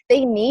 and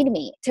they need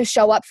me to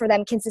show up for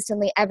them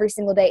consistently every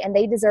single day. And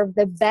they deserve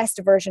the best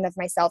version of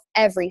myself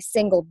every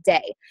single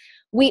day.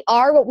 We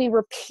are what we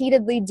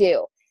repeatedly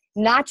do.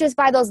 Not just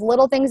by those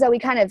little things that we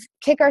kind of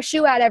kick our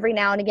shoe at every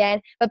now and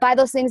again, but by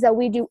those things that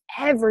we do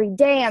every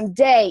damn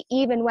day,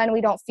 even when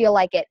we don't feel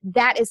like it.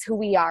 That is who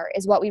we are,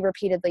 is what we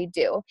repeatedly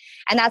do.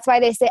 And that's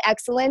why they say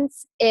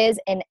excellence is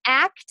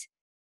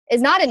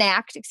not an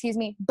act,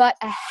 but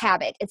a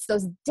habit. It's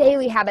those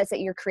daily habits that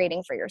you're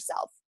creating for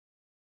yourself.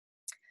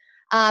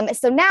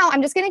 So now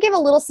I'm just going to give a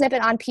little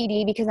snippet on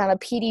PD because I'm a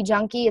PD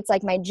junkie. It's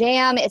like my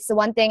jam. It's the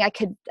one thing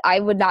I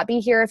would not be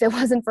here if it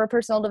wasn't for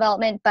personal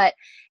development. But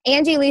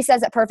Angie Lee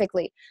says it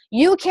perfectly.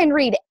 You can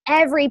read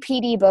every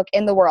PD book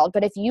in the world,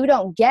 but if you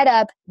don't get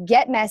up,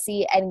 get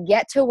messy, and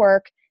get to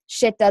work,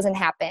 shit doesn't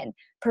happen.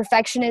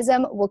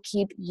 Perfectionism will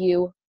keep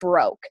you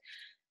broke.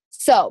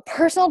 So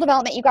personal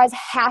development, you guys,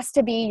 has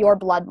to be your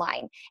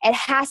bloodline. It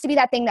has to be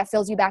that thing that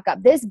fills you back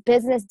up. This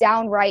business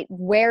downright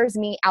wears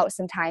me out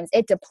sometimes.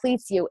 It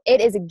depletes you. It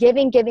is a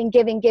giving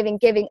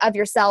of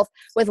yourself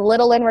with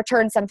little in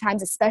return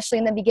sometimes, especially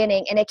in the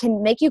beginning. And it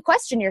can make you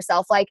question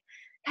yourself. Like,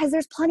 guys,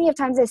 there's plenty of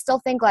times I still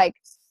think like,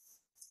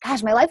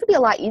 gosh, my life would be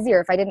a lot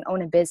easier if I didn't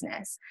own a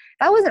business.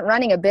 If I wasn't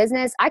running a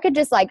business, I could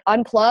just like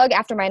unplug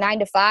after my 9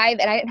 to 5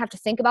 and I didn't have to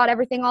think about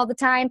everything all the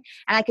time.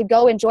 And I could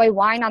go enjoy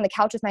wine on the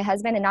couch with my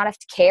husband and not have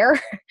to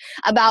care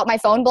about my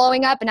phone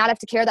blowing up and not have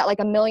to care that like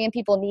a million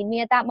people need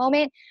me at that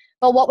moment.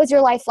 But what was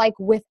your life like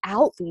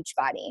without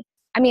Beachbody?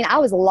 I mean, I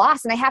was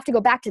lost, and I have to go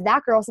back to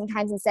that girl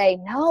sometimes and say,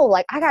 no,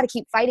 like I got to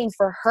keep fighting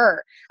for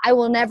her. I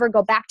will never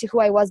go back to who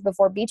I was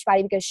before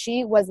Beachbody because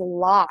she was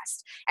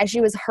lost and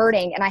she was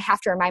hurting, and I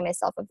have to remind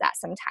myself of that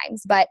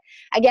sometimes. But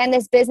again,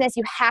 this business,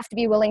 you have to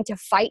be willing to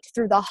fight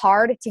through the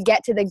hard to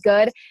get to the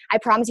good. I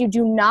promise you,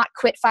 do not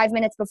quit 5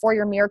 minutes before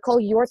your miracle.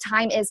 Your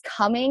time is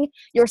coming.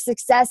 Your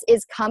success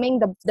is coming.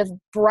 The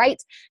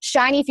bright,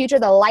 shiny future,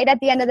 the light at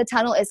the end of the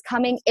tunnel is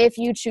coming if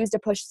you choose to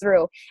push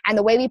through. And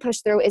the way we push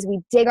through is we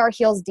dig our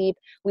heels deep.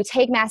 We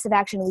take massive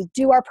action, we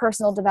do our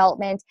personal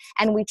development,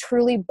 and we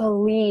truly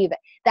believe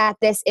that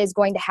this is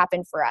going to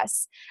happen for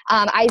us.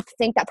 I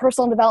think that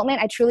personal development,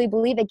 I truly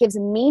believe it gives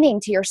meaning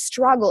to your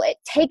struggle. It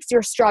takes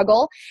your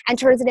struggle and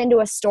turns it into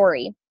a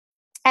story.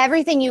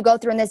 Everything you go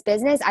through in this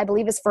business, I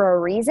believe, is for a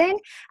reason,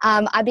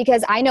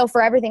 because I know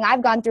for everything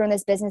I've gone through in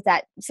this business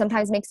that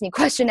sometimes makes me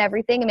question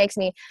everything. It makes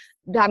me,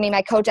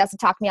 my coach has to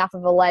talk me off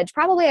of a ledge,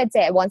 probably I'd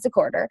say once a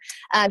quarter,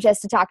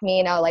 just to talk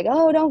me, like,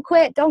 oh, don't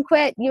quit.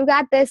 You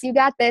got this.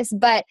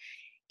 But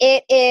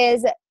it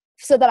is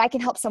so that I can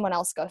help someone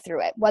else go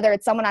through it, whether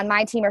it's someone on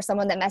my team or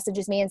someone that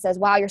messages me and says,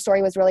 wow, your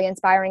story was really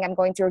inspiring. I'm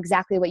going through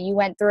exactly what you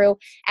went through.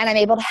 And I'm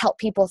able to help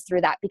people through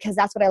that, because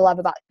that's what I love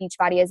about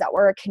Beachbody, is that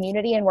we're a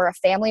community and we're a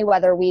family.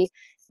 Whether we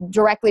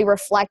directly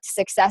reflect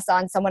success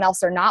on someone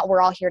else or not,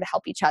 we're all here to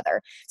help each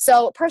other.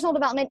 So personal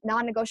development,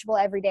 non-negotiable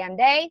every damn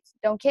day.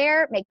 Don't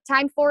care. Make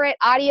time for it.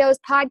 Audios,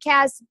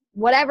 podcasts,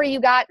 whatever you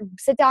got,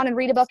 sit down and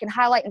read a book and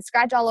highlight and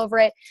scratch all over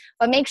it.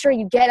 But make sure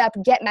you get up,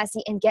 get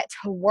messy, and get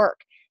to work,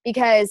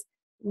 because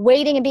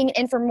waiting and being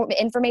an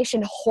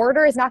information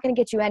hoarder is not going to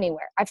get you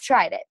anywhere. I've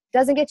tried it. It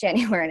doesn't get you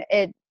anywhere, and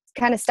it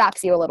kind of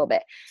stops you a little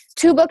bit.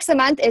 2 books a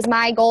month is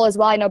my goal as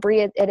well. I know, Brie,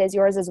 it is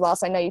yours as well,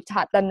 so I know you've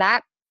taught them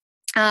that.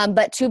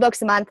 But 2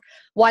 books a month,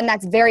 one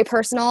that's very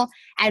personal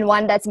and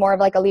one that's more of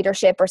like a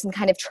leadership or some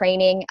kind of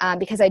training,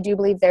 because I do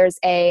believe there's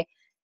a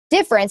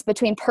difference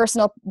between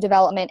personal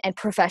development and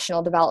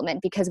professional development,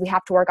 because we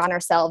have to work on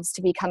ourselves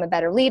to become a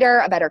better leader,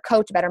 a better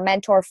coach, a better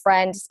mentor,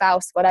 friend,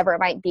 spouse, whatever it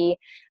might be.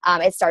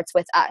 It starts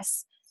with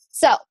us.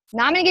 So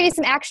now I'm going to give you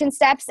some action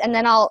steps, and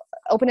then I'll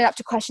open it up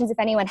to questions if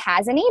anyone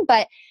has any.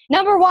 But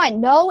number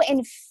one, know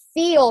and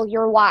feel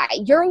your why.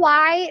 Your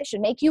why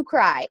should make you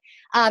cry.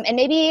 And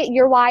maybe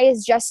your why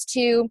is just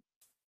to,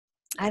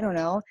 I don't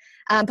know,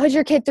 put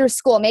your kid through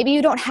school. Maybe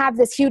you don't have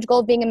this huge goal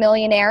of being a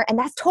millionaire, and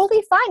that's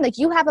totally fine. Like,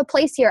 you have a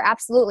place here,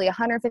 absolutely,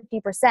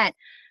 150%.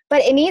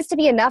 But it needs to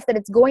be enough that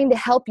it's going to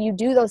help you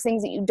do those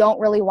things that you don't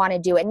really want to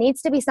do. It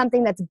needs to be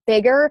something that's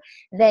bigger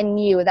than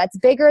you, that's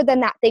bigger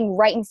than that thing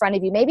right in front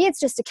of you. Maybe it's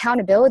just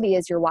accountability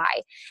is your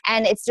why.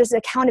 And it's just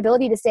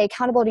accountability to stay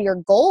accountable to your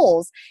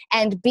goals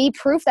and be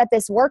proof that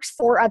this works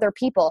for other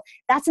people.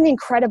 That's an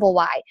incredible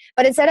why.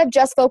 But instead of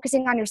just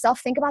focusing on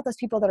yourself, think about those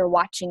people that are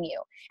watching you.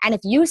 And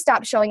if you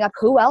stop showing up,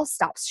 who else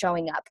stops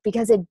showing up?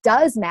 Because it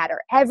does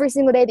matter. Every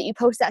single day that you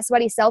post that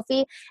sweaty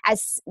selfie,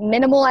 as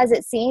minimal as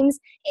it seems,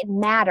 it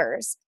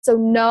matters. So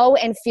know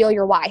and feel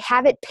your why.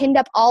 Have it pinned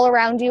up all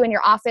around you in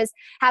your office,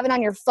 have it on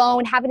your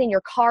phone, have it in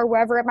your car,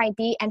 wherever it might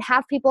be, and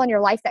have people in your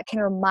life that can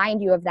remind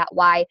you of that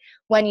why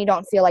when you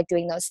don't feel like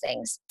doing those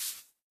things.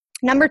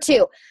 Number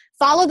two,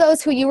 follow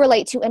those who you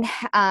relate to and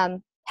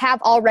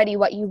have already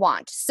what you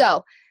want.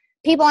 So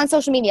people on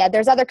social media,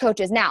 there's other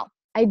coaches. Now,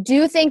 I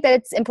do think that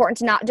it's important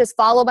to not just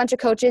follow a bunch of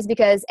coaches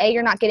because A,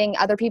 you're not getting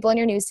other people in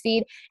your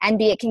newsfeed, and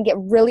B, it can get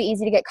really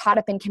easy to get caught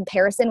up in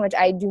comparison, which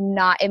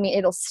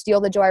it'll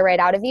steal the joy right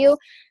out of you.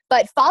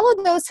 But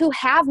follow those who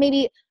have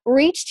maybe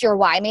reached your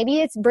why.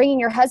 Maybe it's bringing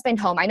your husband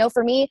home. I know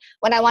for me,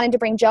 when I wanted to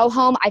bring Joe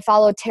home, I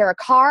followed Tara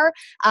Carr.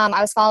 I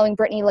was following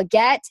Brittany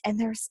Leggett, and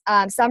there's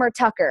Summer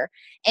Tucker.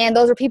 And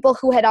those are people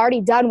who had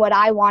already done what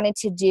I wanted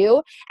to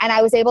do. And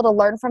I was able to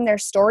learn from their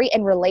story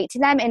and relate to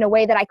them in a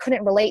way that I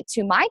couldn't relate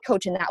to my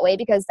coach in that way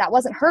because that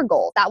wasn't her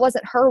goal. That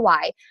wasn't her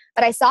why.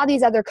 But I saw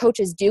these other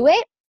coaches do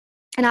it.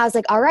 And I was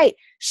like, all right,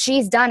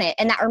 she's done it.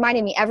 And that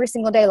reminded me every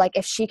single day, like,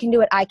 if she can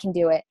do it, I can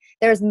do it.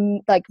 There's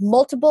like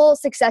multiple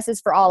successes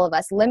for all of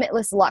us,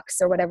 limitless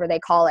lux or whatever they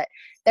call it.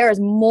 There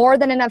is more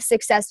than enough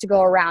success to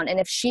go around. And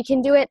if she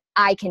can do it,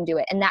 I can do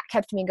it. And that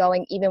kept me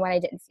going even when I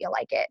didn't feel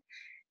like it.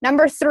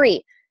 Number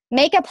three,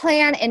 make a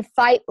plan and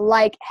fight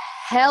like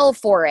hell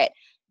for it.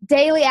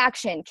 Daily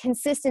action,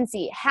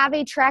 consistency, have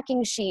a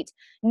tracking sheet,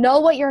 know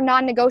what your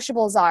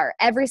non-negotiables are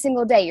every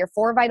single day, your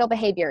 4 vital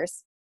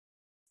behaviors.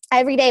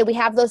 Every day we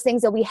have those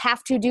things that we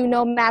have to do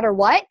no matter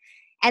what.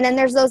 And then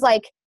there's those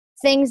like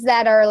things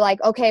that are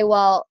like, okay,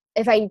 well,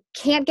 if I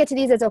can't get to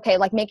these, it's okay.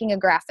 Like making a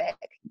graphic.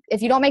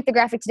 If you don't make the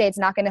graphic today, it's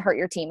not going to hurt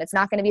your team. It's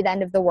not going to be the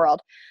end of the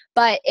world.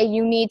 But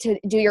you need to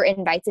do your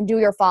invites and do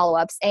your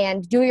follow-ups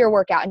and do your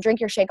workout and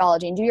drink your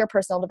Shakeology and do your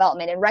personal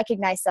development and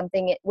recognize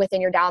something within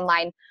your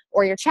downline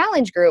or your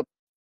challenge group.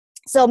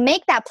 So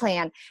make that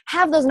plan,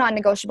 have those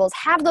non-negotiables,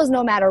 have those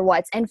no matter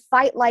what's, and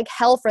fight like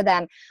hell for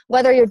them.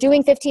 Whether you're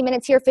doing 15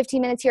 minutes here, 15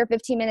 minutes here,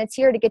 15 minutes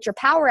here to get your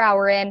power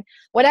hour in,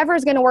 whatever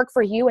is going to work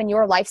for you and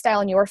your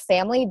lifestyle and your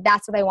family,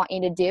 that's what I want you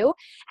to do.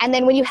 And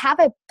then when you have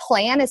a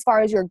plan as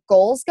far as your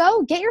goals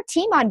go, get your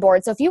team on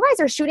board. So if you guys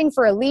are shooting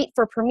for elite,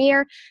 for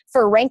premier,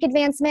 for rank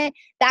advancement,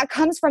 that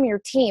comes from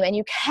your team, and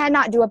you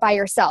cannot do it by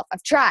yourself.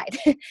 I've tried.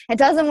 It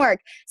doesn't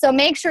work. So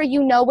make sure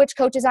you know which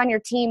coaches on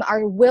your team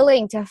are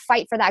willing to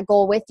fight for that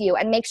goal with you,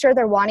 and make sure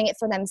they're wanting it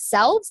for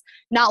themselves,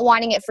 not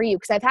wanting it for you.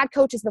 Because I've had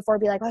coaches before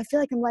be like, oh, I feel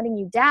like I'm letting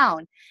you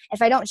down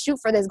if I don't shoot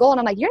for this goal. And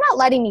I'm like, you're not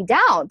letting me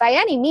down by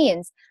any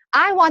means.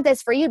 I want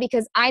this for you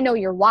because I know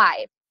your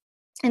why.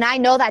 And I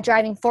know that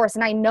driving force,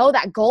 and I know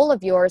that goal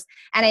of yours,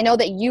 and I know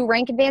that you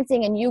rank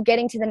advancing and you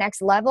getting to the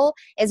next level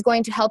is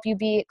going to help you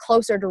be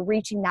closer to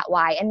reaching that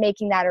why and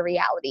making that a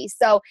reality.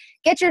 So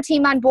get your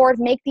team on board,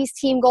 make these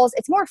team goals.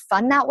 It's more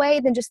fun that way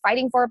than just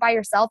fighting for it by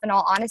yourself, in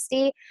all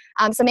honesty.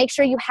 So make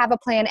sure you have a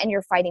plan and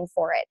you're fighting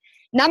for it.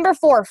 Number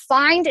 4,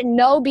 find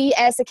no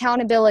BS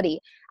accountability.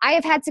 I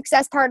have had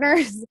success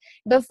partners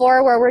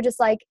before where we're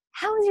just like,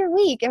 how was your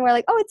week? And we're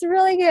like, oh, it's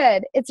really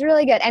good. It's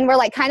really good. And we're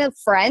like kind of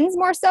friends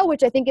more so,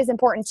 which I think is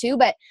important too.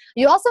 But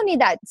you also need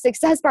that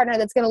success partner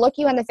that's going to look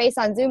you in the face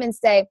on Zoom and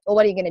say, well,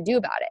 what are you going to do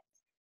about it?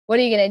 What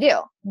are you going to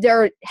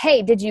do?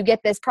 Hey, did you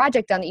get this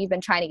project done that you've been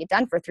trying to get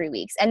done for 3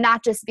 weeks? And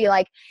not just be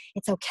like,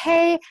 it's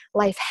okay,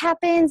 life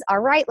happens, all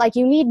right. Like,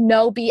 you need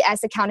no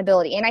BS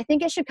accountability. And I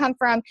think it should come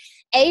from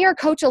your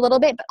coach a little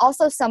bit, but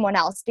also someone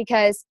else,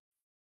 because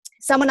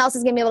someone else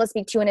is going to be able to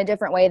speak to you in a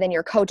different way than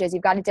your coaches.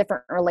 You've got a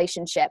different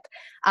relationship.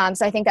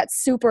 So I think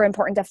that's super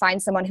important to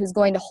find someone who's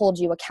going to hold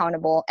you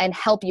accountable and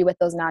help you with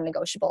those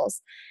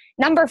non-negotiables.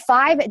 Number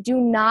 5, do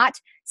not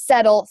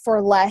settle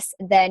for less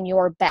than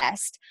your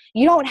best.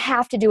 You don't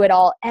have to do it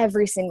all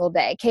every single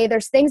day. Okay.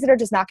 There's things that are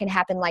just not going to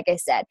happen. Like I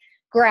said,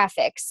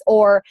 graphics,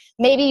 or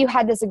maybe you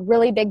had this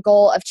really big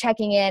goal of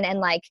checking in and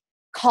like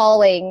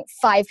calling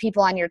 5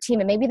 people on your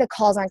team, and maybe the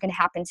calls aren't going to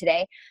happen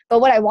today.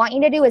 But what I want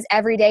you to do is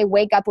every day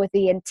wake up with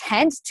the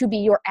intent to be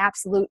your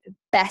absolute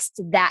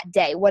best that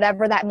day,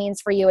 whatever that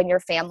means for you and your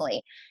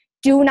family.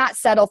 Do not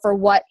settle for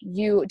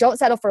don't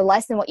settle for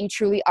less than what you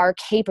truly are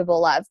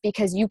capable of,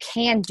 because you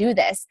can do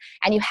this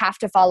and you have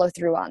to follow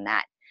through on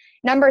that.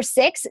 Number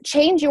 6,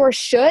 change your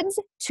shoulds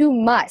to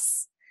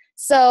musts.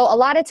 So a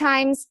lot of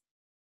times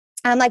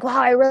I'm like,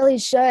 wow, I really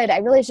should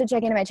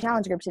check into my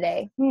challenge group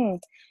today.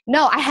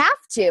 No, I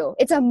have to.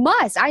 It's a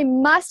must. I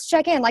must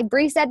check in. Like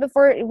Bree said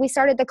before we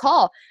started the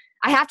call,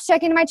 I have to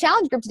check into my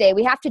challenge group today.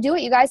 We have to do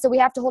it, you guys. So we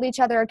have to hold each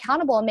other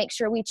accountable and make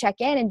sure we check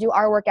in and do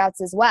our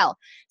workouts as well.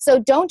 So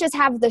don't just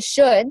have the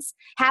shoulds,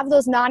 have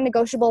those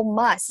non-negotiable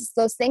musts,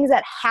 those things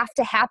that have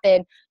to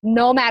happen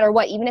no matter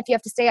what, even if you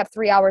have to stay up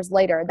 3 hours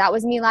later. That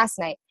was me last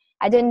night.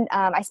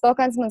 I spoke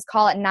on someone's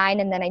call at 9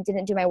 and then I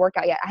didn't do my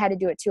workout yet. I had to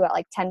do it too at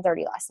like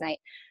 10:30 last night.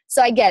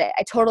 So I get it.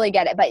 I totally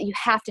get it, but you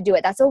have to do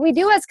it. That's what we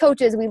do as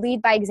coaches. We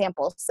lead by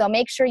example. So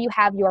make sure you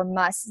have your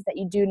musts that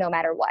you do no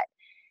matter what.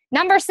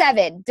 Number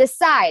 7,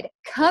 decide,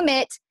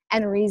 commit,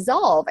 and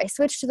resolve. I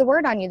switched to the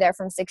word on you there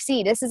from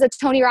succeed. This is a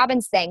Tony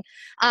Robbins thing.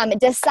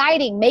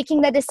 Deciding,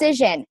 making the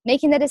decision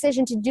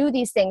to do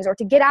these things or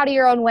to get out of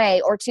your own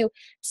way or to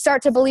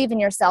start to believe in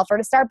yourself or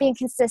to start being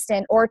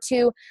consistent or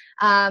to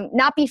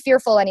not be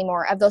fearful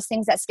anymore of those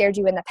things that scared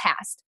you in the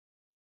past.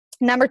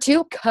 Number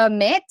 2,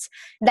 commit.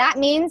 That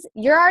means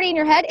you're already in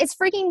your head. It's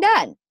freaking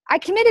done. I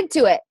committed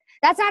to it.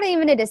 That's not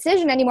even a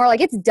decision anymore.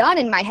 Like it's done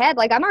in my head.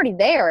 Like I'm already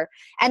there.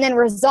 And then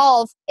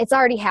resolve. It's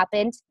already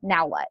happened.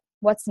 Now what?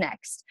 What's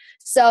next?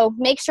 So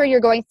make sure you're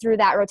going through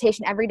that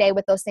rotation every day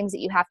with those things that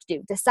you have to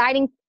do.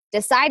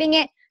 Deciding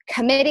it,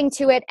 committing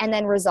to it, and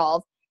then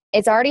resolve.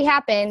 It's already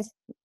happened.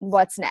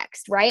 What's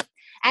next, right?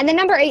 And then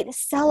number 8,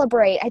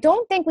 celebrate. I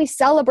don't think we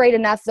celebrate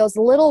enough those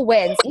little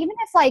wins. Even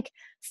if like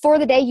for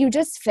the day you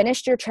just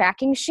finished your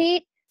tracking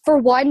sheet for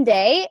one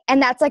day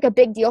and that's like a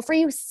big deal for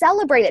you,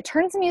 celebrate it.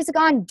 Turn some music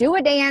on, do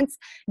a dance,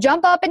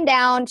 jump up and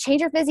down,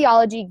 change your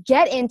physiology,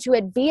 get into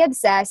it, be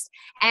obsessed,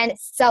 and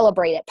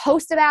celebrate it.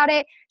 Post about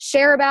it,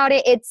 share about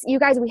it. You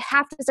guys, we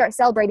have to start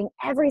celebrating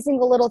every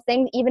single little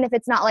thing, even if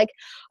it's not like,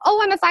 oh,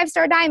 I'm a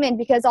 5-star diamond,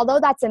 because although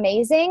that's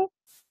amazing,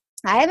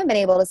 I haven't been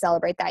able to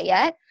celebrate that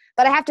yet.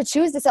 But I have to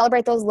choose to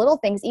celebrate those little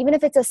things, even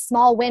if it's a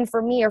small win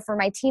for me or for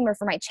my team or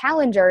for my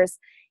challengers.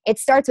 It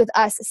starts with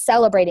us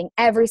celebrating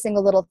every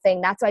single little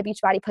thing. That's why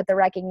Beachbody put the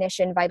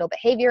recognition vital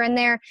behavior in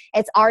there.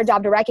 It's our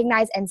job to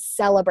recognize and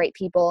celebrate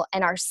people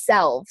and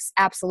ourselves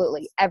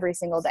absolutely every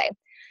single day.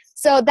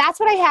 So that's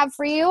what I have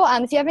for you.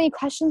 If you have any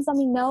questions, let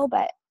me know.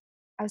 But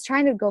I was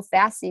trying to go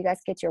fast so you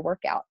guys get your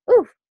workout.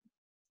 Ooh.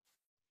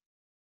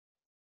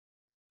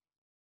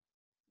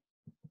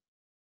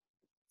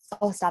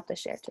 Oh, stop the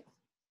share too.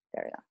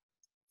 There we go.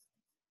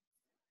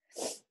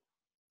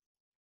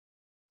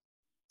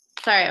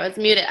 Sorry, I was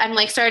muted. I'm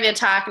like starting to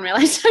talk and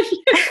realized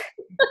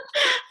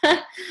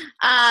that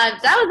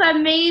was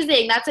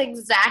amazing. That's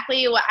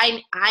exactly what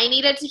I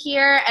needed to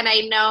hear. And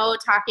I know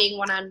talking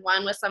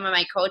one-on-one with some of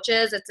my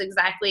coaches, it's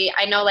exactly,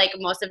 I know like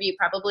most of you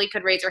probably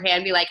could raise your hand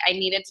and be like, I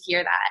needed to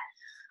hear that.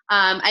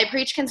 I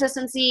preach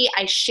consistency.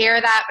 I share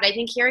that, but I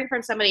think hearing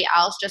from somebody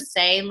else just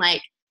saying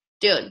like,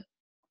 dude,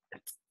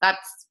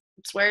 that's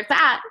where it's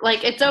at.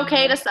 Like, it's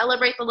okay to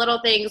celebrate the little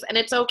things, and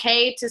it's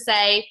okay to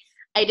say,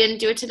 I didn't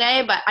do it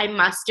today, but I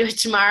must do it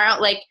tomorrow.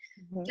 Like,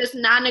 just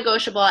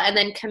non-negotiable, and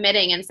then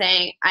committing and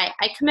saying,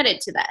 I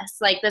committed to this.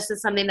 Like, this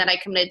is something that I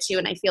committed to,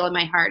 and I feel in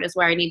my heart is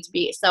where I need to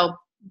be. So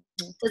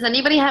does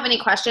anybody have any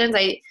questions?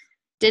 I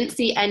didn't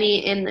see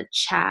any in the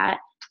chat.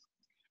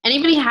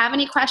 Anybody have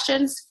any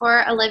questions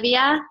for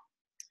Olivia?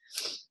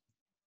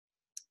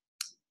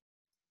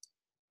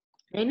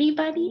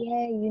 Anybody?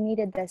 Yay, you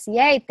needed this.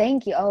 Yay,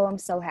 thank you. Oh, I'm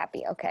so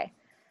happy. Okay.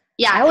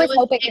 Yeah, I always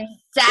hope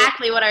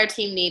exactly what our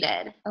team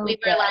needed. Oh, we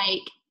were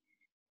like,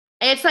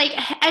 it's like,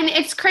 and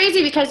it's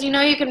crazy because, you know,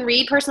 you can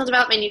read personal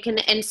development, you can,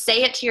 and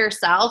say it to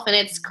yourself. And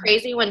it's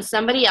crazy when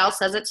somebody else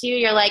says it to you,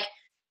 you're like,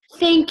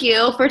 thank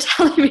you for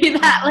telling me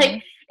that.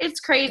 Like, it's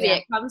crazy. Yeah.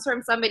 It comes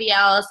from somebody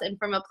else and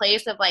from a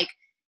place of like,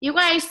 you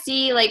guys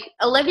see, like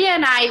Olivia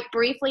and I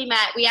briefly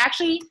met. We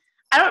actually,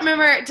 I don't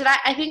remember,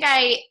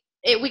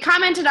 we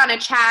commented on a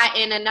chat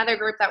in another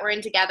group that we're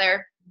in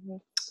together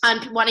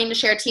on wanting to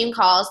share team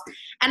calls.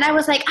 And I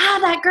was like,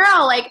 that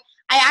girl, like,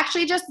 I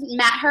actually just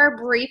met her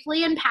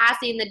briefly in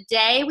passing the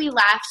day we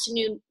left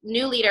new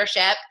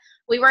leadership.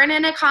 We weren't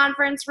in a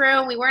conference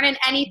room. We weren't in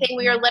anything.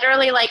 We were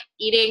literally like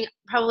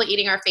probably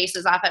eating our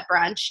faces off at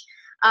brunch.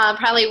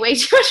 Probably way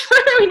too much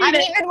more than we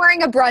needed. I'm even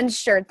wearing a brunch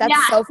shirt.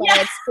 That's so funny.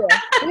 Yeah. It's true.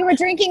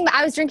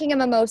 I was drinking a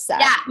mimosa.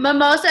 Yeah,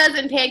 mimosas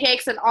and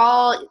pancakes and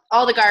all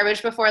the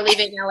garbage before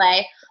leaving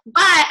LA.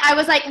 But I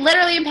was like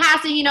literally in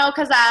passing, you know,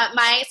 because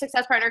my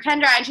success partner,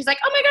 Kendra, and she's like,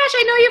 oh my gosh,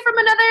 I know you from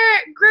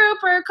another group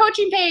or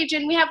coaching page,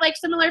 and we have like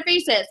similar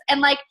faces.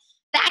 And like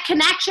that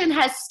connection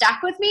has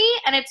stuck with me.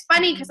 And it's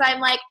funny because I'm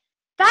like,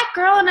 that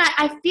girl, and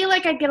I feel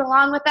like I get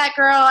along with that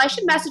girl. I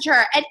should message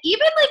her. And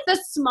even like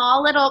the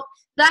small little,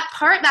 that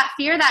part, that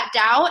fear, that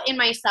doubt in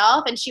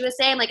myself. And she was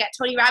saying like at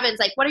Tony Robbins,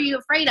 like, what are you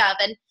afraid of?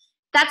 And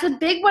that's a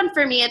big one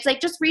for me. It's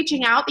like just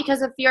reaching out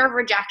because of fear of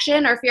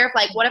rejection or fear of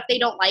like, what if they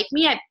don't like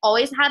me? I've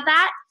always had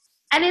that.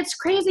 And it's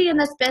crazy in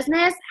this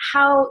business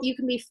how you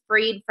can be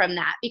freed from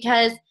that,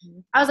 because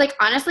I was like,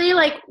 honestly,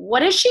 like,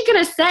 what is she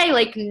going to say?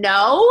 Like,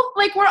 no,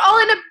 like we're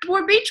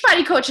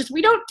Beachbody coaches.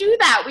 We don't do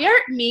that. We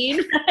aren't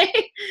mean,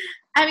 right?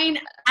 I mean,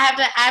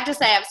 I have to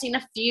say I've seen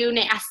a few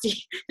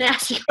nasty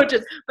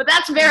coaches, but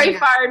that's very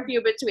far and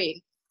few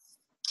between.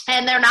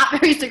 And they're not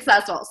very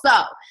successful.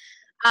 So,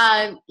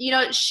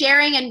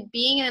 sharing and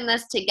being in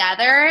this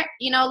together,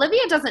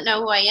 Olivia doesn't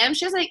know who I am.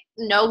 She doesn't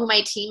know who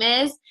my team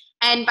is,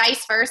 and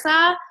vice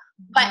versa.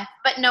 But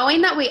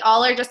knowing that we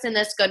all are just in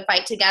this good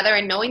fight together,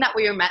 and knowing that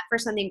we are meant for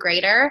something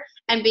greater,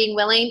 and being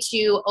willing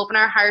to open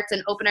our hearts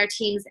and open our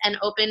teams and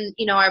open,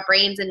 our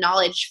brains and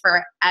knowledge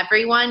for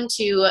everyone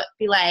to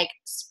be like,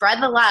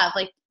 spread the love.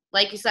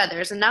 Like you said,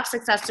 there's enough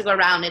success to go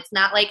around. It's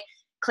not like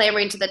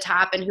clamoring to the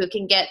top and who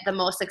can get the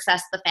most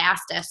success the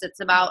fastest.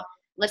 It's about,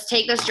 let's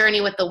take this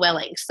journey with the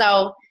willing.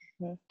 So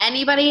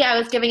anybody, I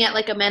was giving it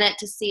like a minute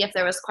to see if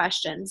there was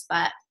questions,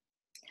 but.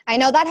 I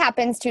know that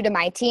happens too to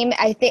my team.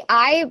 I think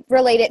I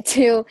relate it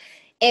to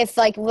if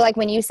like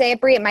when you say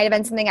it, Brie, it might've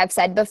been something I've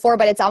said before,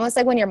 but it's almost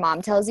like when your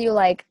mom tells you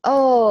like,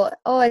 oh,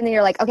 and then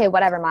you're like, okay,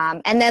 whatever,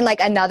 mom. And then like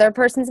another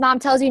person's mom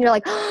tells you and you're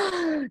like,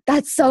 oh,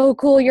 that's so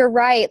cool. You're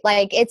right.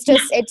 Like, it's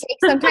just, it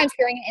takes sometimes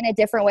hearing it in a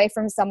different way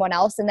from someone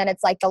else. And then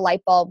it's like the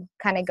light bulb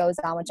kind of goes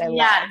on, which I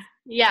love.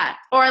 Yeah.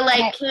 Or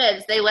like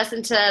kids, they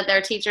listen to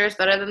their teachers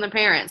better than the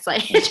parents.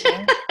 Like,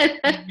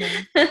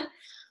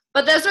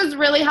 but this was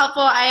really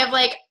helpful. I have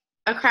like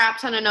a crap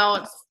ton of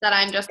notes that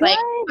I'm just like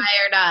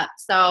fired up.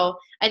 So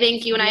I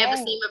think you and I have the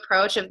same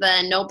approach of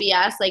the no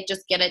BS, like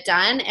just get it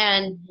done.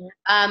 And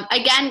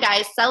again,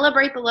 guys,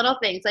 celebrate the little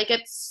things. Like,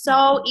 it's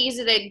so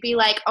easy to be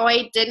like, oh,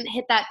 I didn't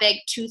hit that big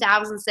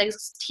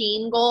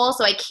 2016 goal,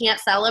 so I can't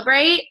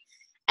celebrate.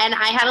 And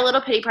I had a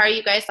little pity party.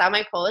 You guys saw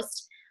my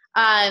post.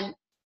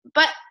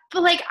 But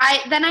like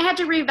I had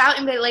to reevaluate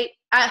and be like,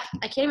 I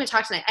can't even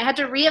talk tonight. I had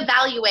to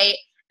reevaluate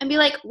and be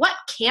like, what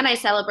can I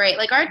celebrate?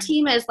 Like, our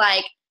team is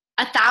like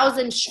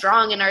 1,000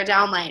 strong in our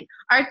downline.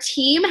 Our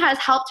team has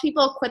helped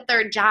people quit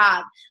their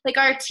job. Like,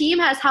 our team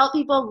has helped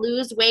people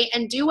lose weight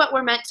and do what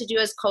we're meant to do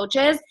as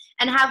coaches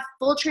and have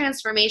full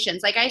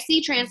transformations. Like, I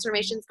see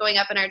transformations going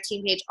up in our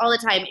team page all the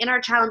time, in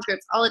our challenge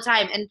groups all the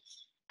time.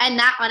 And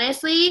that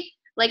honestly,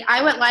 like,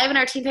 I went live in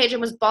our team page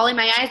and was bawling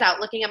my eyes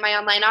out looking at my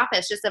online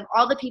office, just of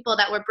all the people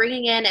that we're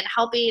bringing in and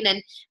helping,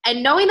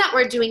 and knowing that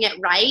we're doing it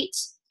right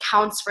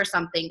counts for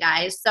something,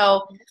 guys.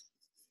 So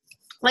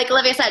like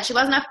Olivia said, she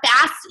wasn't a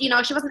fast,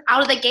 she wasn't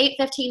out of the gate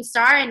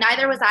 15-star, and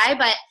neither was I,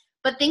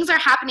 but things are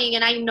happening,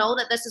 and I know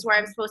that this is where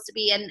I'm supposed to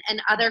be, and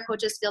other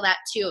coaches feel that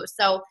too.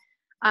 So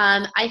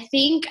I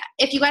think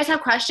if you guys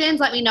have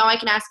questions, let me know. I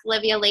can ask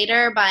Olivia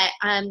later, but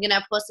I'm going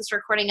to post this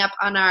recording up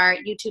on our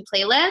YouTube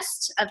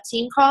playlist of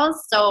team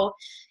calls. So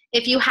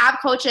if you have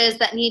coaches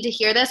that need to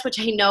hear this, which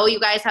I know you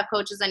guys have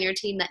coaches on your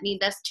team that need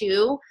this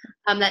too,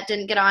 that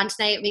didn't get on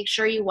tonight, make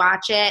sure you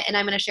watch it, and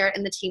I'm going to share it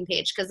in the team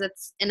page because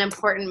it's an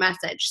important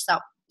message. So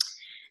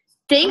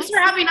thanks for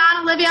having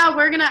on, Olivia.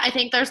 I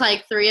think there's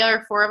like 3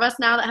 or 4 of us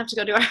now that have to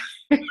go do our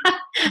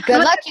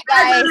Good luck, you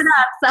guys.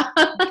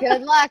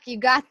 Good luck. You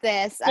got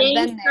this. Thanks,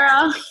 I've been there.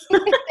 Girl.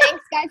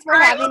 Thanks, guys, for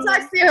having me. We'll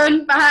talk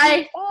soon.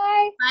 Bye.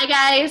 Bye. Bye,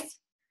 guys.